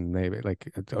this, and maybe like,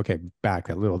 okay, back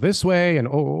a little this way, and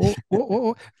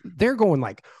they're going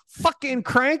like, fucking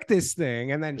crank this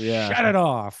thing and then shut it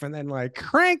off, and then like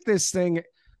crank this thing.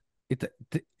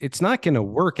 It's not going to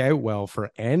work out well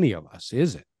for any of us,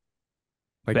 is it?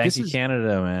 Like Bank of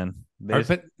Canada, man.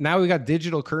 But now we got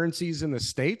digital currencies in the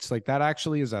States. Like that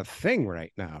actually is a thing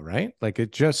right now, right? Like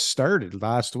it just started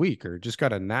last week or just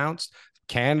got announced.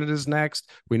 Canada's next.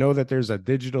 We know that there's a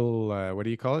digital, what do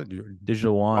you call it?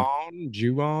 Digital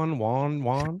yuan. Yuan,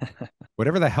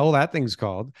 whatever the hell that thing's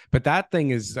called. But that thing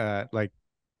is like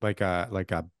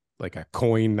a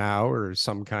coin now, or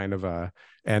some kind of a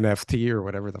NFT or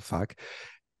whatever the fuck.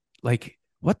 Like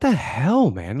what the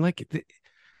hell, man? Like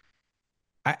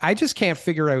I just can't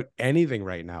figure out anything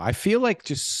right now. I feel like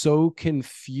just so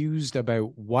confused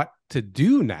about what to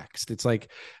do next. It's like,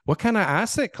 what kind of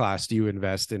asset class do you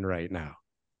invest in right now?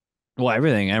 Well,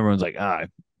 everyone's like,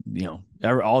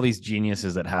 all these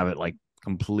geniuses that have it like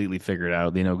completely figured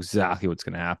out. They know exactly what's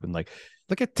going to happen. Like,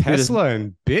 Look at Tesla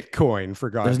and Bitcoin, for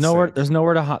God's sake. there's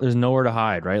nowhere to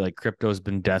hide, right? Like crypto's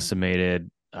been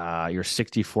decimated. Your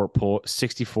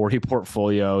 60/40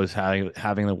 portfolio is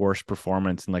having the worst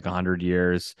performance in like 100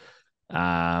 years,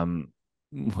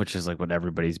 which is like what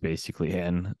everybody's basically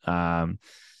in. What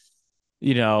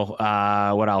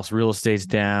else? Real estate's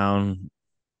down.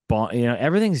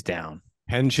 Everything's down.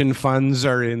 Pension funds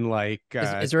are in like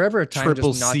Is there ever a time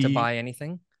triple just not C. to buy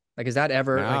anything? Like, is that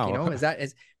ever like, No.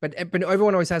 but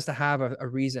everyone always has to have a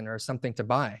reason or something to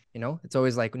buy, It's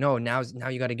always like, no, now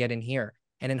you got to get in here.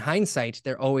 And in hindsight,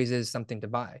 there always is something to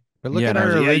buy. But look at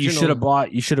our original. You should have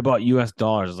bought US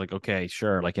dollars. It's like, okay,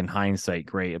 sure. Like in hindsight,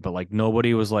 great. But like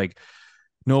nobody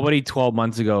 12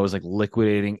 months ago was like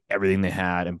liquidating everything they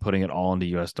had and putting it all into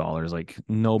US dollars. Like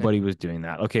nobody was doing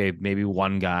that. Okay, maybe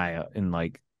one guy in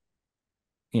like,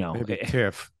 maybe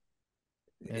Tiff.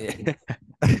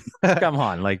 Come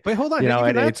on, like, wait, hold on.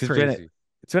 It's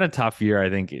been a tough year, I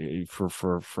think,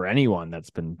 for anyone that's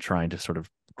been trying to sort of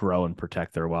grow and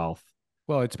protect their wealth.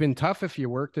 Well, it's been tough if you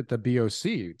worked at the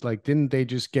BOC. Like, didn't they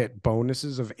just get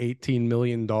bonuses of $18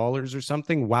 million or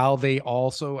something while they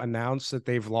also announced that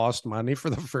they've lost money for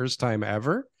the first time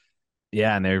ever?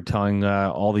 Yeah, and they're telling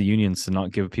all the unions to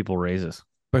not give people raises.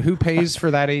 But who pays for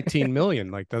that 18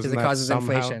 million? Like, doesn't Because it that causes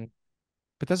somehow, inflation.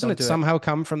 but doesn't it somehow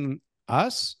come from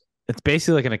us? It's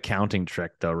basically like an accounting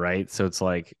trick, though, right? So it's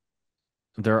like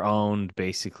they're owned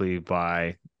basically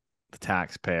by the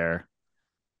taxpayer.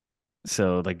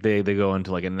 So like they go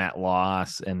into like a net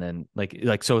loss, and then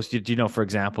so do you know, for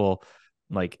example,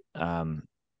 like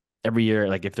every year,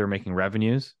 like if they're making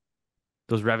revenues,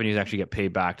 those revenues actually get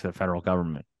paid back to the federal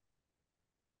government.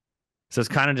 So it's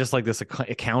kind of just like this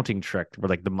accounting trick where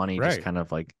like the money just kind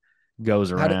of like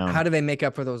goes around. How do they make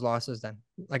up for those losses then?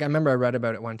 Like I remember I read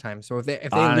about it one time. So if they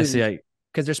honestly, lose,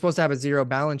 because they're supposed to have a zero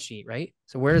balance sheet, right?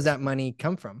 So where does that money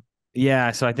come from?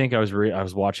 Yeah, so I think I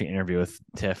was watching an interview with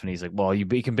Tiff, and he's like, "Well, you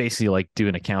can basically like do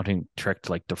an accounting trick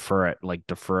to like defer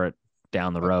it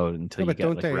down the road until you get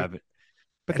like revenue."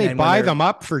 But they buy them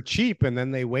up for cheap, and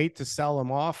then they wait to sell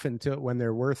them off until when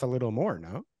they're worth a little more,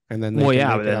 no? And then but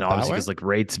then obviously because like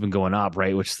rates have been going up,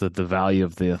 right? Which the value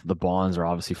of the bonds are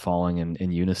obviously falling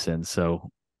in unison. So,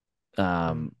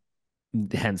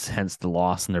 hence the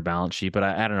loss in their balance sheet. But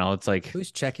I don't know. It's like,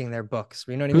 who's checking their books?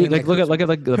 You know what I mean? Like look at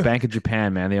like the Bank of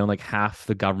Japan, man. They own like half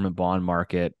the government bond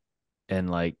market, and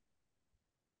like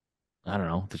I don't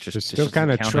know. It's just still kind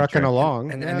of trucking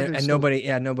along, and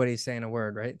nobody's saying a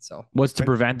word, right? So what's to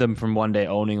prevent them from one day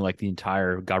owning like the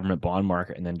entire government bond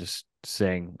market and then just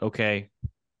saying, okay,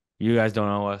 you guys don't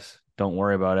owe us, don't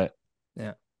worry about it.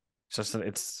 Yeah,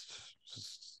 it's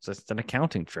just an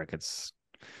accounting trick. It's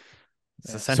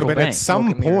a central so, but bank.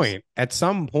 At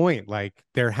some point, like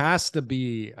there has to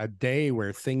be a day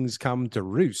where things come to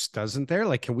roost, doesn't there?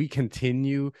 Like, can we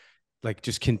continue? Like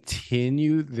just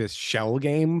continue this shell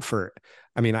game for,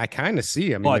 I mean, I kind of see,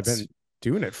 they've been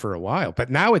doing it for a while,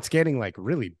 but now it's getting like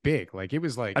really big. Like it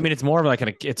was like, it's more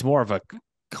of a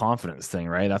confidence thing,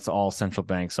 right? That's all central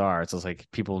banks are. It's just like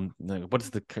people,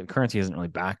 what's the currency isn't really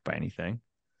backed by anything.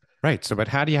 Right. So, but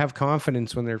how do you have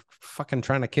confidence when they're fucking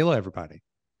trying to kill everybody?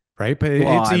 Right. But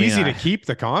it's easy to keep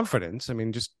the confidence. I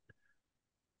mean, just,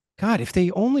 God, if they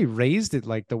only raised it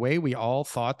like the way we all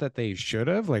thought that they should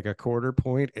have, like a 1/4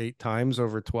 point 8 times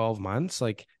over 12 months,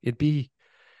 like it'd be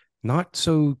not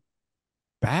so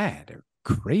bad or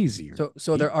crazy.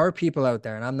 So there are people out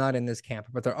there, and I'm not in this camp,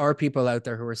 but there are people out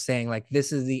there who are saying like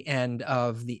this is the end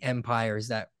of the empires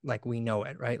that like we know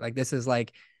it, right? Like this is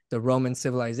like the Roman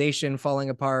civilization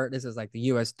falling apart. This is like the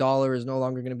US dollar is no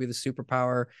longer going to be the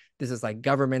superpower. This is like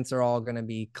governments are all going to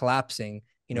be collapsing,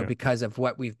 because of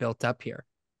what we've built up here.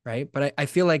 Right. But I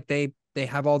feel like they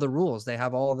have all the rules. They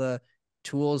have all the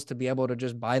tools to be able to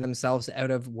just buy themselves out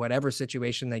of whatever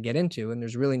situation they get into. And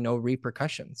there's really no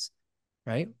repercussions.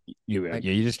 Right. You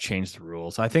just change the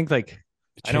rules. I think like,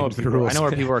 I know where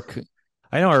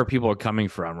people are coming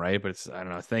from. Right. But it's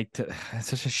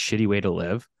such a shitty way to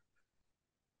live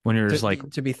when you're just like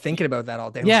to be thinking about that all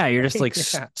day. Yeah. You're just like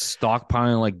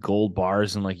stockpiling like gold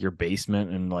bars in like your basement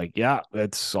and like,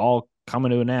 it's all coming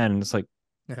to an end. It's like,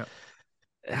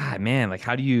 man, like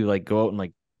how do you like go out and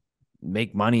like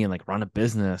make money and like run a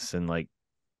business and like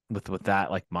with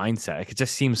that like mindset? Like, it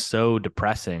just seems so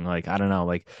depressing. Like, I don't know,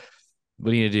 like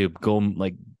what do you do? Go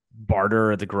like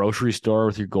barter at the grocery store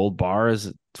with your gold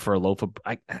bars for a loaf of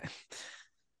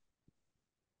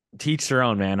teach their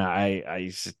own, man.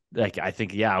 I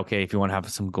think, yeah, okay, if you want to have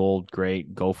some gold,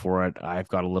 great, go for it. I've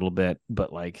got a little bit,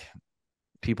 but like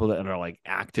people that are like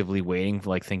actively waiting for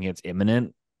like thinking it's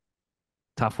imminent,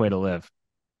 tough way to live.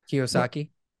 Kiyosaki.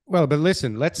 Well, but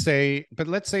listen, let's say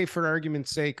for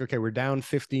argument's sake, okay, we're down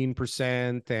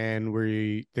 15%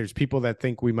 and there's people that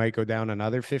think we might go down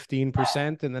another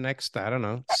 15% in the next, I don't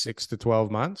know, 6 to 12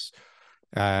 months.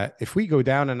 If we go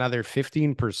down another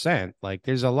 15%, like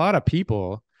there's a lot of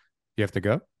people, you have to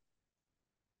go.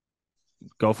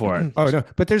 Go for it. Oh no,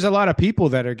 but there's a lot of people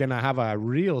that are gonna have a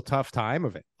real tough time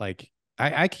of it. Like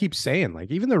I keep saying,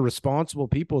 like even the responsible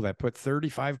people that put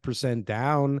 35%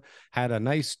 down had a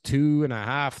nice 2.5,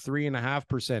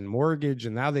 3.5% mortgage,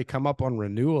 and now they come up on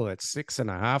renewal at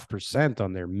 6.5%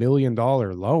 on their $1 million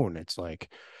loan. It's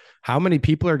like, how many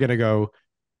people are gonna go,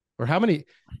 or how many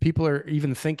people are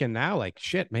even thinking now, like,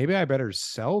 shit, maybe I better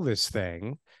sell this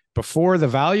thing before the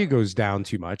value goes down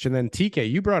too much. And then TK,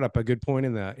 you brought up a good point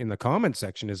in the comment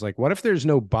section, is like, what if there's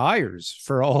no buyers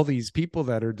for all these people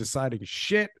that are deciding,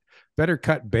 shit, better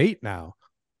cut bait now?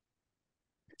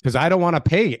 Because I don't want to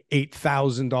pay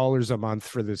 $8,000 a month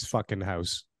for this fucking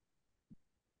house.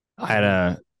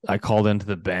 I called into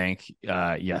the bank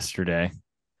yesterday,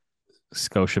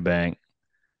 Scotiabank.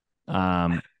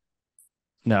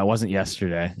 No, it wasn't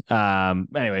yesterday.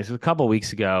 Anyways, it was a couple of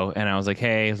weeks ago, and I was like,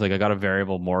 hey, it's like I got a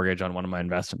variable mortgage on one of my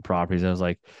investment properties. I was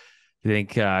like, I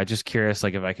think just curious,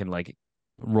 like if I can like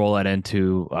roll it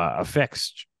into a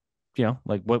fixed,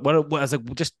 like what I was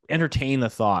like, just entertain the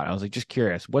thought. I was like, just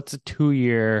curious, what's a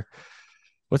 2-year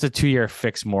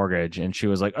fixed mortgage? And she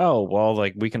was like, oh, well,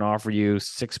 like we can offer you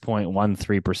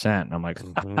 6.13%. I'm like,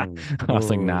 I was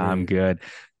like, nah, I'm good.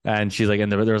 And she's like,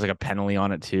 and there was like a penalty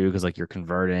on it too, because like you're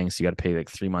converting, so you got to pay like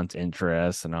 3 months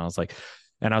interest. And I was like,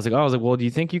 well, do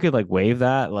you think you could like waive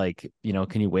that? Like,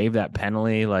 can you waive that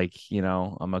penalty? Like,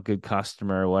 I'm a good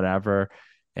customer or whatever.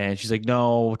 And she's like,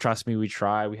 no, trust me, we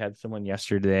try. We had someone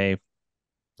yesterday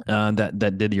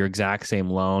that did your exact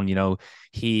same loan.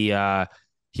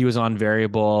 He was on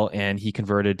variable and he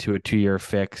converted to a 2-year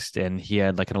fixed, and he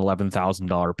had like an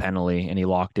 $11,000 penalty, and he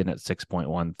locked in at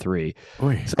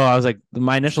 6.13. So I was like,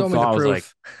 my initial thought was like,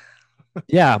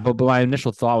 yeah, but my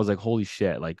initial thought was like, holy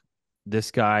shit, like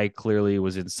this guy clearly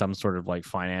was in some sort of like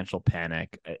financial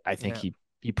panic. I think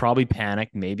he probably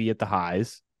panicked maybe at the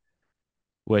highs,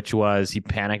 which was he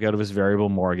panicked out of his variable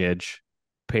mortgage,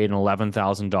 paid an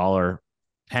 $11,000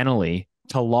 penalty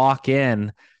to lock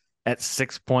in at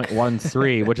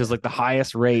 6.13, which is like the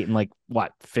highest rate in like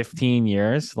what, 15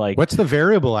 years? Like, what's the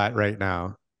variable at right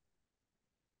now?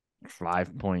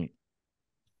 5.5,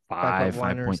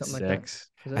 5.6.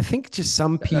 Like I think just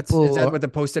some people. Is that what the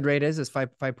posted rate is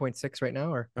 5.6 right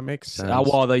now, or that makes sense?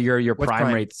 Well, your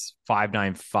prime rate's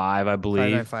 5.95, I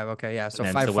believe. 5.95. Okay, yeah. So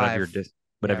 5.5. So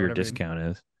whatever your discount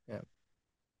is. Yeah.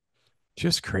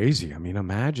 Just crazy. I mean,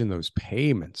 imagine those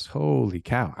payments. Holy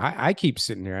cow. I keep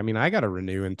sitting here. I mean, I got to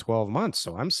renew in 12 months.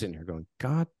 So I'm sitting here going,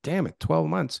 God damn it, 12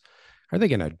 months. Are they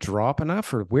going to drop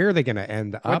enough, or where are they going to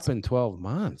end up in 12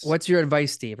 months? What's your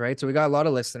advice, Steve? Right. So we got a lot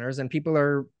of listeners, and people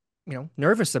are,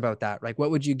 nervous about that. Like,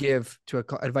 what would you give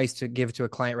advice to give to a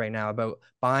client right now about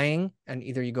buying, and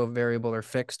either you go variable or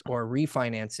fixed, or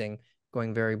refinancing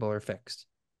going variable or fixed?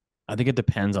 I think it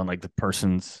depends on like the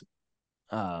person's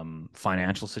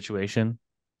financial situation.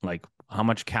 Like, how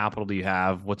much capital do you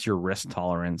have? What's your risk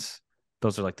tolerance?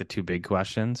 Those are like the two big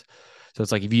questions. So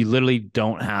it's like, if you literally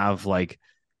don't have like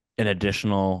an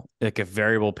additional, like if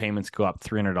variable payments go up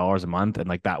 $300 a month and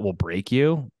like that will break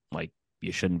you, like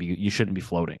you shouldn't be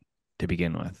floating to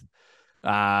begin with.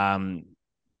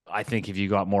 I think if you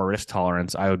got more risk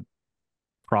tolerance, I would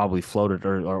probably float it,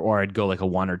 or I'd go like a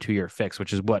 1 or 2 year fix,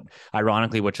 which is what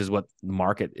the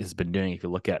market has been doing. If you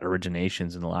look at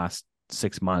originations in the last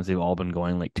 6 months, they've all been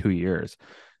going like 2 years.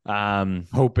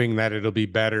 Hoping that it'll be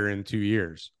better in 2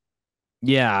 years.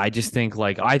 Yeah, I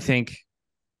think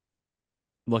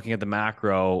looking at the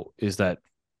macro is that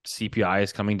CPI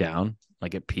is coming down.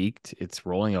 Like it peaked, it's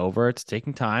rolling over, it's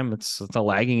taking time, it's a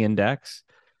lagging index,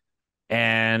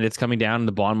 and it's coming down. And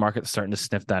the bond market's starting to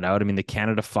sniff that out. I mean, the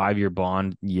Canada 5-year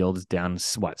bond yield is down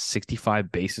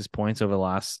 65 basis points over the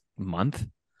last month.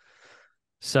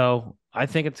 So I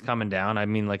think it's coming down. I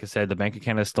mean, like I said, the Bank of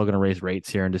Canada is still going to raise rates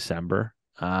here in December,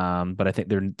 but I think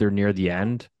they're near the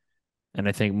end. And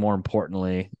I think more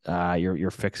importantly, your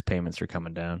fixed payments are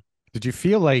coming down. Did you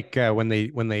feel like when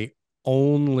they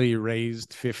only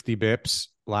raised 50 bips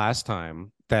last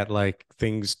time, that like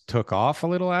things took off a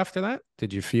little after that?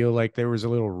 Did you feel like there was a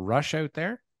little rush out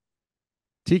there?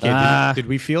 TK, did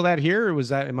we feel that here, or was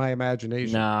that in my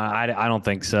imagination? No, I don't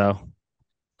think so.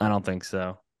 I don't think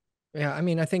so. Yeah, I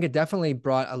mean, I think it definitely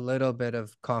brought a little bit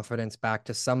of confidence back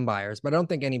to some buyers, but I don't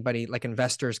think anybody like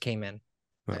investors came in.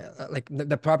 Huh. Like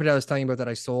the property I was telling you about that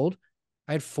I sold,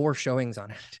 I had 4 showings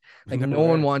on it. Like No no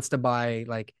one way. wants to buy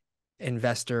like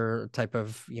investor type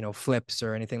of, flips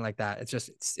or anything like that. It's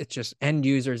just end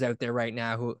users out there right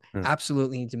now who Huh.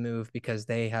 absolutely need to move because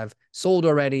they have sold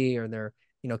already or they're,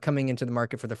 coming into the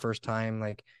market for the first time.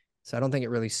 Like, so I don't think it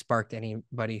really sparked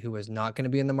anybody who was not going to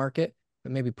be in the market,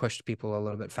 but maybe pushed people a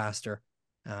little bit faster,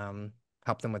 um,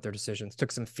 helped them with their decisions,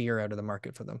 took some fear out of the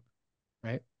market for them,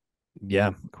 right?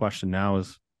 Yeah. Question now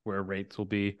is where rates will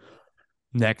be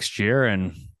next year,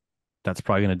 and that's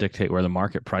probably going to dictate where the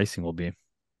market pricing will be.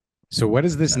 So what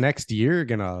is this next year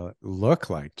gonna look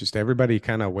like? Just everybody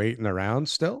kind of waiting around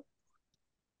still?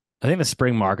 I think the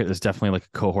spring market is definitely like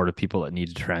a cohort of people that need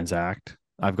to transact.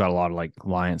 I've got a lot of like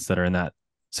clients that are in that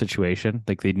situation,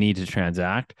 like they need to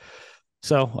transact.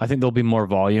 So I think there'll be more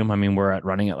volume. I mean, we're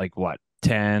running at like what,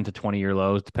 10 to 20-year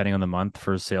lows, depending on the month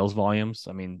for sales volumes.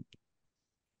 I mean,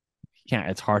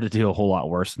 it's hard to do a whole lot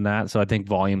worse than that. So I think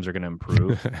volumes are going to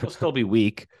improve. They'll still be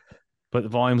weak, but the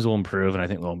volumes will improve, and I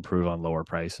think they'll improve on lower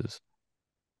prices.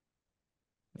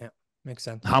 Yeah, makes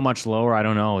sense. How much lower? I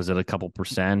don't know. Is it a couple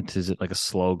percent? Is it like a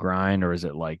slow grind, or is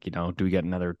it like, do we get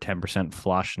another 10%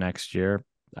 flush next year?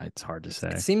 It's hard to It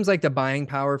say. seems like the buying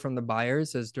power from the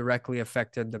buyers has directly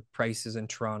affected the prices in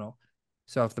Toronto.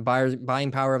 So if the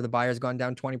buying power of the buyers gone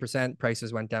down 20%,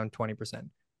 prices went down 20%.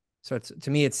 So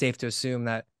to me, it's safe to assume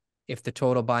that if the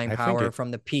total buying I think power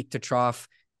from the peak to trough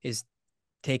is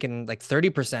taken like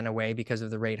 30% away because of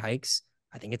the rate hikes,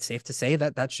 I think it's safe to say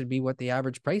that that should be what the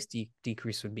average price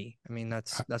decrease would be. I mean,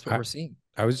 that's what I, we're seeing.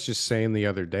 I was just saying the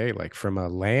other day, like from a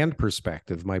land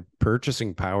perspective, my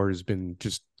purchasing power has been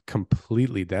just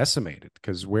completely decimated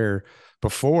because where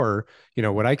before,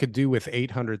 what I could do with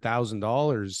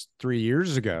 $800,000 3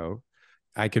 years ago,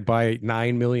 I could buy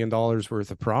 $9 million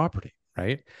worth of property,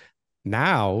 right?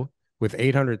 Now with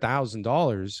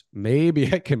 $800,000,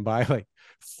 maybe I can buy like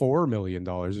 $4 million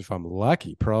if I'm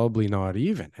lucky, probably not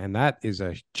even. And that is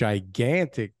a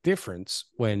gigantic difference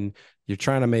when you're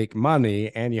trying to make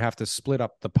money and you have to split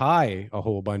up the pie a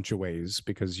whole bunch of ways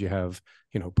because you have,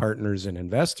 partners and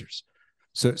investors.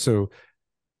 So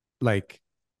like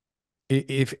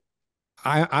if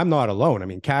I'm not alone. I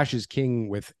mean, cash is king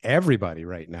with everybody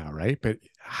right now, right? But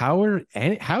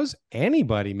how's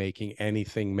anybody making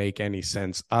anything make any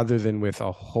sense other than with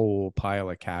a whole pile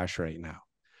of cash right now?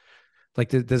 Like,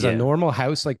 does a Yeah. normal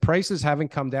house, like prices haven't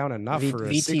come down enough for a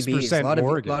VTBs, 6%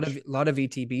 mortgage? lot of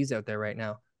VTBs out there right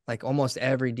now. Like almost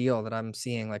every deal that I'm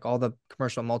seeing, like all the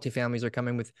commercial multifamilies are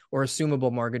coming with or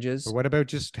assumable mortgages. But what about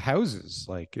just houses?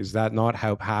 Like, is that not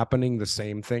happening the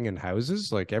same thing in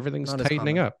houses? Like everything's Not as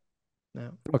tightening common. up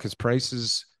No. because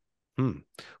prices.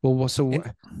 Well, so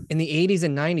In the 80s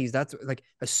and 90s, that's like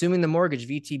assuming the mortgage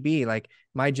VTB, like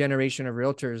my generation of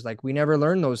realtors, like we never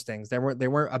learned those things. They weren't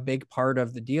a big part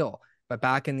of the deal. But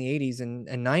back in the 80s and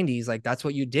 90s, like that's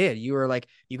what you did. You were like,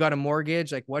 you got a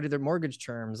mortgage, like what are the mortgage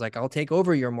terms? Like, I'll take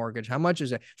over your mortgage. How much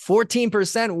is it?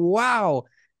 14%. Wow.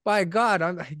 By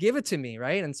God, give it to me,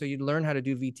 right? And so you'd learn how to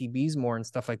do VTBs more and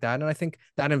stuff like that. And I think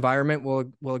that environment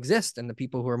will exist, and the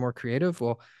people who are more creative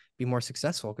will be more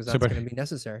successful because that's but going to be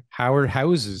necessary. how are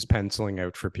houses penciling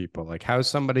out for people? Like, how's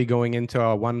somebody going into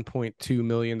a $1.2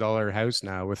 million house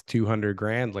now with 200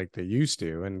 grand like they used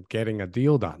to and getting a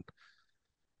deal done?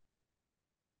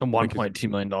 A $1.2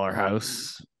 million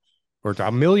house. Or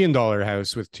 $1 million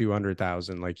house with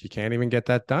 200,000. Like, you can't even get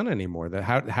that done anymore.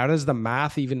 How does the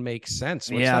math even make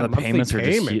sense? What's Yeah, that the payments are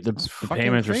just payment? the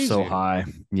payments are so high.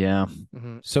 Yeah.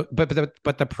 Mm-hmm. So, but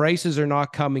the prices are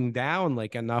not coming down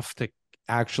like enough to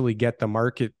actually get the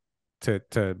market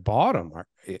to bottom.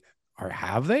 Or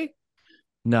have they?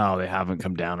 No, they haven't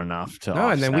come down enough to No,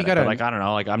 and then we offset it. got But like, I don't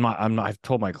know. Like, I'm not. I've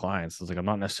told my clients, I was like, I'm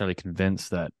not necessarily convinced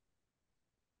that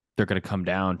they're going to come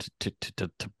down to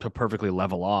perfectly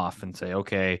level off and say,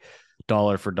 okay,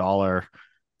 dollar for dollar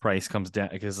price comes down,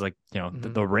 because like,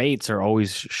 the rates are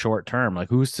always short term. Like,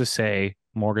 who's to say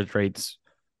mortgage rates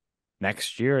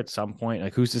next year at some point?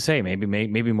 Like, who's to say?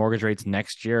 Maybe mortgage rates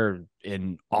next year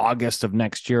in August of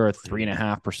next year are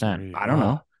 3.5%. I don't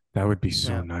know. That would be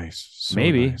so Yeah. nice. So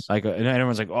Maybe nice. like, and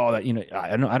everyone's like, oh, that,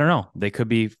 I don't know. They could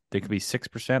be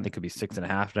 6%. They could be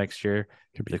 6.5 next year.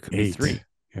 They could be 3.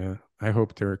 Yeah, I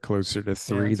hope they're closer to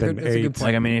 3 than that's a 8. good point.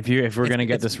 Like, I mean, if we're gonna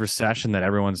get it's- this recession that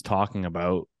everyone's talking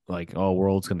about, like, oh,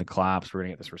 world's gonna collapse, we're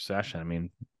gonna get this recession. I mean,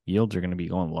 yields are gonna be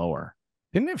going lower.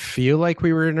 Didn't it feel like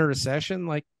we were in a recession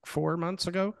like 4 months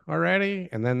ago already?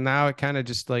 And then now it kind of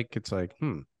just like, it's like,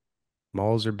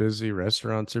 Malls are busy.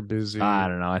 Restaurants are busy. I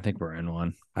don't know. I think we're in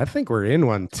one. I think we're in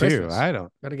one It's too. Christmas. I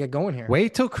don't. Got to get going here.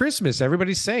 Wait till Christmas.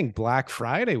 Everybody's saying Black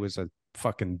Friday was a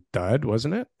fucking dud,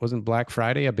 wasn't it? Wasn't Black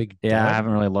Friday a big Yeah, I dud?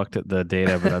 haven't really looked at the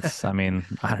data, but that's, I mean,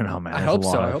 I don't know, man. I There's a hope so.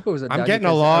 lot I of- hope it was a I'm dud getting a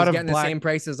because I lot was of getting the black- same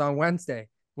prices on Wednesday.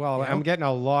 Well, You I'm know? getting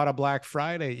a lot of Black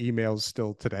Friday emails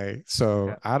still today. So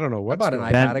Yeah. I don't know what's bought an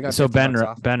going iPad. on. I got so 50 Ben bucks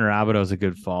off. Ben Rabideau is a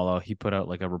good follow. He put out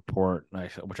like a report,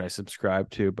 which I subscribe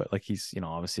to, but like he's, you know,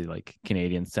 obviously like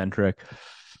Canadian centric,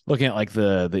 looking at like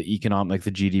the economic, like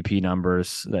the GDP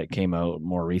numbers that came out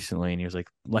more recently, and he was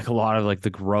like a lot of like the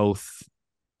growth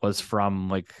was from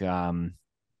like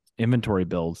inventory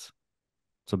builds.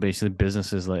 So basically,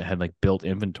 businesses like had like built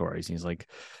inventories. And he's like,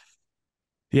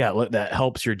 yeah, look, that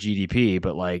helps your GDP,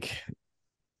 but like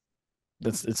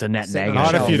it's a net Sitting on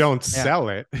negative. Not if you shelf. don't Yeah. sell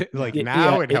it. Like Yeah,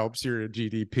 now yeah, it helps your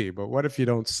GDP, but what if you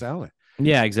don't sell it?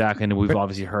 Yeah, exactly. And we've But-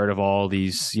 obviously heard of all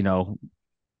these, you know,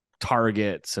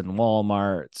 Targets and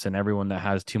Walmarts and everyone that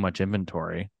has too much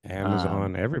inventory.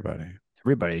 Amazon, everybody.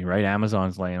 Everybody, right?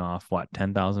 Amazon's laying off what,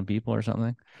 10,000 people or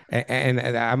something? And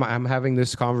I'm having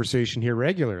this conversation here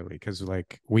regularly because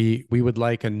like we would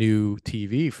like a new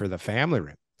TV for the family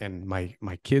room, and my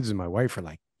kids and my wife are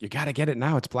like, you got to get it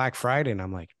now. It's Black Friday, and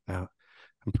I'm like, no,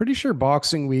 I'm pretty sure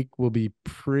Boxing Week will be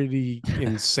pretty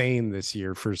insane this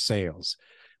year for sales.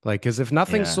 Like, because if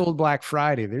nothing's Yeah. sold Black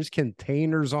Friday, there's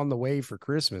containers on the way for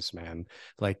Christmas, man.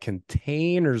 Like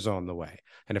containers on the way.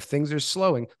 And if things are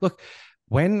slowing, look,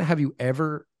 when have you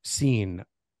ever seen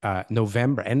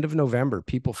November, end of November,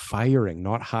 people firing,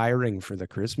 not hiring for the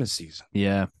Christmas season?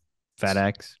 Yeah.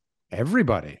 FedEx.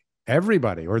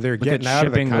 Everybody, or they're Look getting at out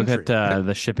of the shipping. country. Look at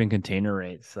the shipping container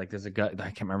rates. Like there's a guy, I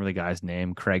can't remember the guy's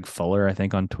name, Craig Fuller, I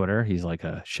think on Twitter. He's like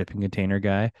a shipping container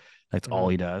guy. That's all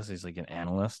he does. He's like an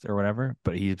analyst or whatever,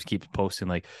 but he keeps posting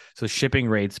like, so shipping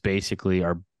rates basically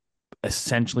are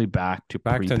essentially back to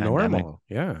Back to pre-pandemic. normal.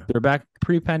 Yeah. They're back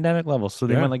pre-pandemic levels. So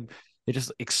they Yeah. went like, they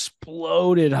just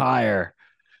exploded higher.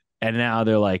 And now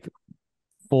they're like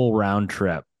full round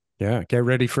trip. Yeah. Get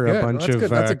ready for a Good. Well, bunch that's of good.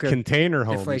 That's a good container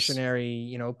homes.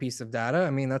 Inflationary, piece of data. I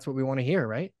mean, that's what we want to hear,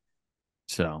 right?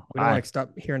 So We don't want to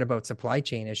stop hearing about supply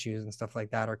chain issues and stuff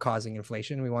like that or causing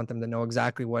inflation. We want them to know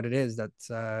exactly what it is that's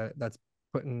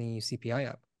putting the CPI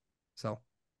up. So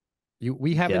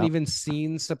We haven't Yeah. even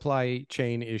seen supply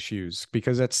chain issues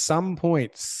because at some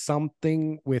point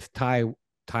something with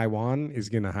Taiwan is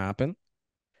going to happen.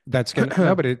 That's going to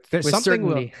no, but there's with something.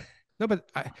 certainty, No, but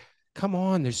come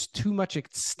on. There's too much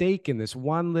at stake in this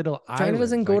one little China island.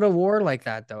 doesn't go Like, to war like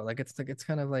that though. Like it's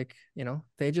kind of like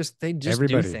they just do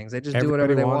Everybody- things. They just do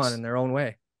whatever everybody they wants- want in their own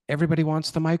way. Everybody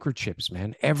wants the microchips,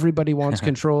 man. Everybody wants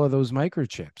control of those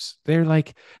microchips. They're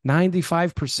like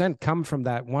 95% come from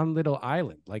that one little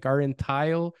island. Like our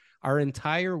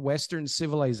entire Western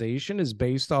civilization is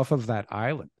based off of that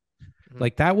island. Mhm.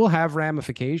 Like that will have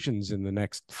ramifications in the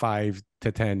next 5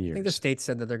 to 10 I think the years. state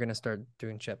said that they're going to start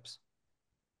doing chips.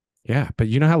 Yeah, but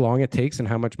you know how long it takes and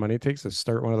how much money it takes to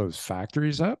start one of those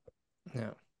factories up?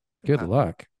 Yeah, Good happen.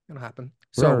 luck. Gonna happen.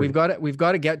 Where So are we've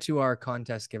got to get to our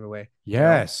contest giveaway.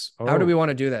 Yes. How do Oh, we want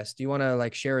to do this? Do you want to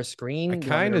like share a screen? I Do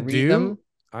you want me to kinda read do. them? What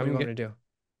do I'm you want get- me to do?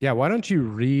 Yeah, why don't you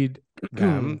read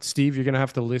them? Steve, you're going to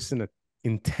have to listen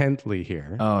intently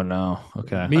here. Oh no.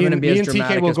 Okay. Me gonna and, be as me and TK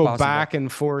dramatic will as go possible. back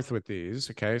and forth with these.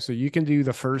 Okay. So you can do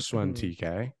the first one, Mm-hmm.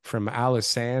 TK, from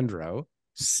Alessandro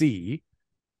C.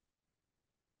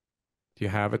 Do you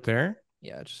have it there?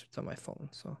 Yeah, just it's on my phone.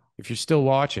 So If you're still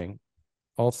watching,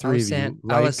 all three of you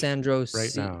like Alessandro right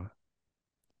C. now.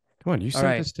 Come on, you sent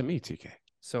right. this to me, TK.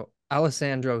 So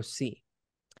Alessandro C.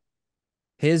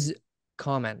 His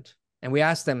comment, and we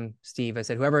asked them, Steve. I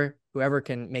said, whoever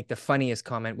can make the funniest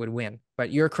comment would win.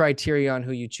 But your criteria on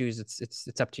who you choose, it's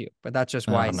up to you. But that's just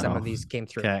why Oh, some no. of these came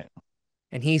through. Okay.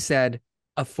 And he said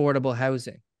affordable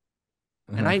housing.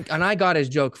 And I got his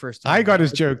joke first. I got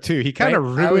his joke too. He kind of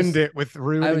Right? I was- ruined it with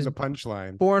ruining was the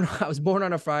punchline. I was born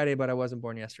on a Friday, but I wasn't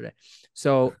born yesterday.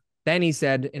 So then he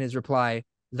said in his reply,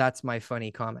 "That's my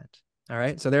funny comment." All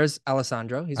right. So there's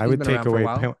Alessandro. He's I would been take around for away a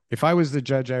while. if I was the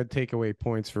judge, I would take away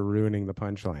points for ruining the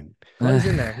punchline. Well, he's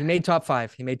in there. He made top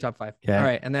 5. Yeah. All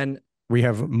right. And then We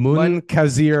have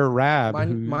Munkazir Rab, who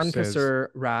says, Mankasur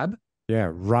Rab. yeah,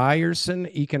 Ryerson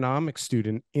economics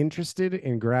student interested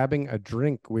in grabbing a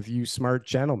drink with you smart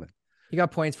gentlemen. He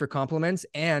got points for compliments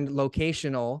and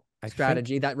locational I think-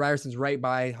 strategy. That Ryerson's right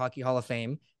by Hockey Hall of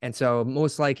Fame. And so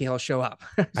most likely he'll show up.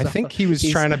 I So think he was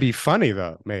he's- trying to be funny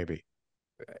though, maybe.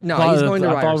 No, he's going to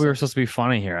I thought we Ryerson. were supposed to be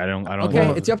funny here. I don't Okay,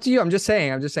 know. it's up to you. I'm just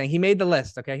saying. He made the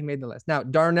list. Okay, he made the list. Now,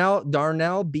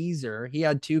 Darnell Beezer, he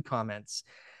had 2 comments.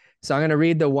 So I'm going to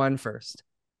read the one first.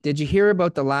 Did you hear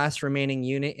about the last remaining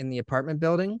unit in the apartment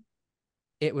building?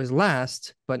 it was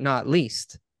last but not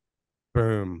least.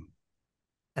 Boom.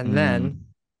 And then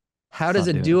how does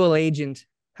a dual agent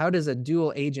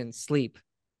sleep?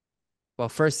 Well,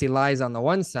 first he lies on the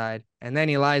one side and then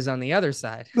he lies on the other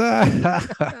side. I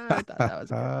thought that was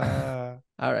good.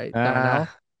 All right, Donnell.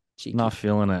 Not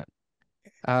feeling it.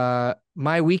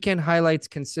 My weekend highlights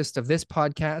consist of this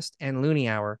podcast and Looney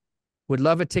Hour. Would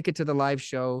love a ticket to the live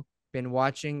show. Been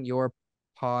watching your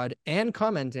pod and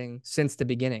commenting since the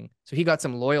beginning. So he got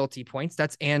some loyalty points.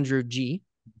 That's Andrew G.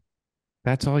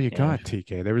 That's all you got,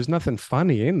 TK. There was nothing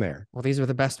funny in there. Well, these were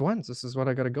the best ones. This is what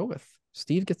I got to go with.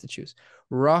 Steve gets to choose.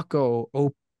 Rocco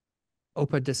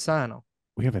Opadesano.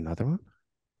 We have another one?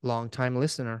 Long-time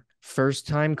listener. First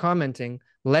time commenting.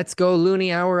 Let's go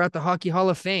Looney Hour at the Hockey Hall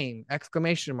of Fame! !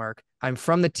 I'm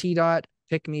from the T-Dot.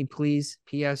 Pick me, please.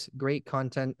 P.S. Great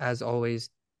content as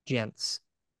always, gents.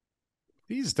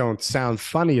 These don't sound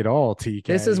funny at all, TK.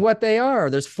 This is what they are.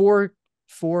 There's four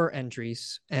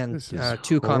entries and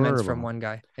two comments from one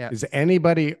guy. Yeah. Is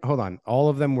anybody, hold on, all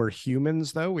of them were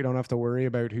humans though? We don't have to worry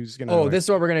about who's going to. Oh, this is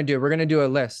what we're going to do. We're going to do a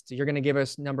list. You're going to give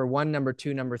us number 1, number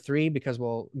 2, number 3, because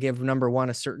we'll give number 1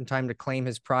 a certain time to claim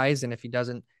his prize. And if he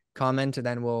doesn't comment,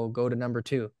 then we'll go to number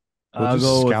 2. We'll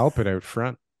just scalp it out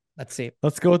front. Let's see.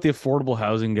 Let's go with the affordable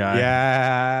housing guy.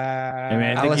 Yeah. I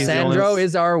mean, Alessandro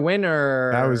is our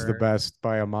winner. That was the best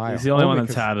by a mile. He's the only one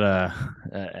that's had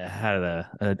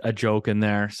a joke in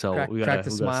there. So we got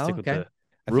to stick with the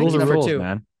rules are rules,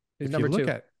 man.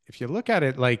 If you look at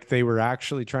it, like they were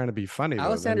actually trying to be funny.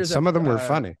 Some of them were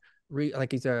funny.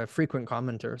 Like he's a frequent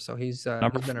commenter, so he's been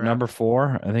around. Number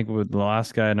 4. I think with the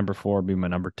last guy, number 4 would be my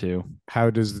number 2. How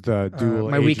does the dual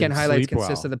my weekend highlights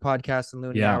consist of the podcast and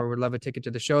Looney Hour. Would love a ticket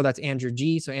to the show. That's Andrew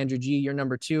G. So Andrew G, you're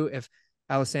number 2. If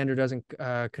Alessandro doesn't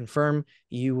confirm,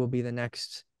 you will be the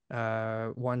next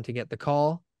one to get the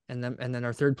call. And then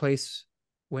our third place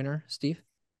winner, Steve.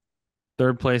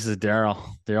 Third place is Daryl.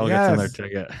 Daryl gets another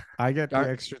ticket. I get the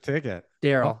extra ticket.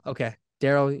 Daryl. Okay.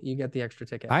 Daryl, you get the extra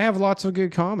ticket. I have lots of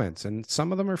good comments, and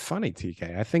some of them are funny,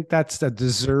 TK. I think that's a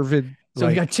deserved. So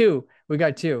we got two.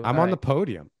 I'm on the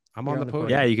podium. I'm on the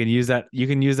podium. Yeah, you can use that. You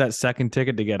can use that second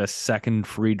ticket to get a second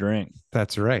free drink.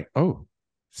 That's right. Oh,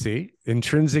 see,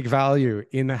 intrinsic value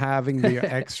in having the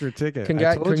extra ticket.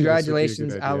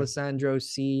 Congratulations, Alessandro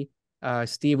C.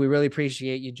 Steve, we really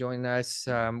appreciate you joining us.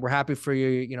 We're happy for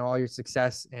you, all your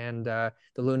success, and the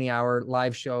Looney Hour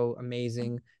live show,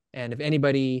 amazing. And if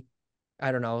anybody,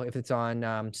 I don't know if it's on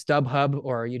StubHub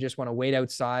or you just want to wait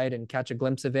outside and catch a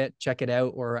glimpse of it, check it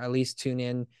out, or at least tune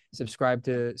in, subscribe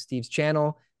to Steve's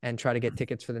channel, and try to get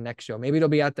tickets for the next show. Maybe it'll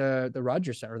be at the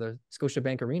Rogers Center or the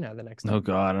Scotiabank Arena the next time. Oh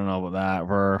God, I don't know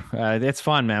about that. It's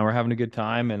fun, man. We're having a good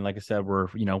time, and like I said, we're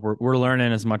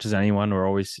learning as much as anyone. We're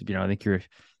always, I think you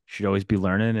should always be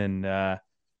learning, and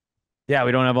yeah,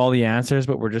 we don't have all the answers,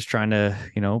 but we're just trying to,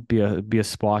 be a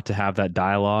spot to have that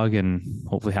dialogue and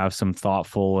hopefully have some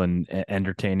thoughtful and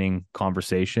entertaining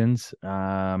conversations.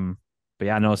 But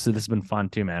yeah, no, so this has been fun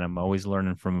too, man. I'm always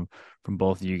learning from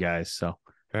both of you guys. So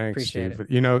thanks, Steve.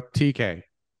 TK,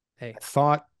 hey, I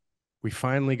thought we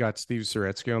finally got Steve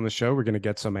Saretsky on the show. We're going to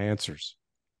get some answers.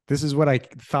 This is what I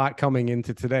thought coming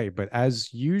into today, but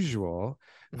as usual,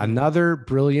 another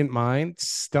brilliant mind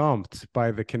stumped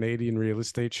by the Canadian Real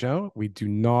Estate Show. We do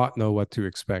not know what to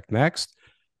expect next,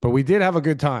 but we did have a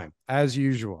good time, as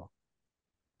usual.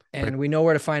 And we know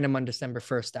where to find him on December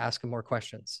 1st to ask him more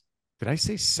questions. Did I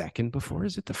say 2nd before?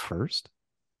 Is it the 1st?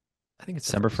 I think it's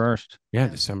December 1st. Yeah,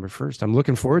 December 1st. I'm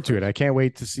looking forward to it. I can't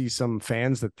wait to see some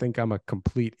fans that think I'm a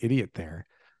complete idiot there.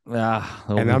 Yeah,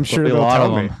 and I'm sure they'll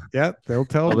tell me. Yeah, they'll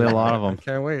tell me. There'll be a lot of them. I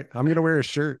can't wait. I'm going to wear a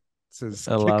shirt. Says,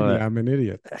 kick me, I'm an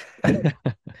idiot.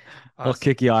 I'll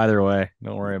kick you either way.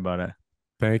 Don't worry about it.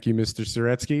 Thank you, Mr.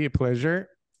 Saretsky. A pleasure.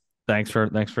 Thanks for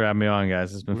having me on,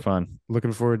 guys. It's been fun.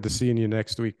 Looking forward to seeing you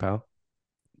next week, pal.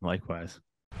 Likewise.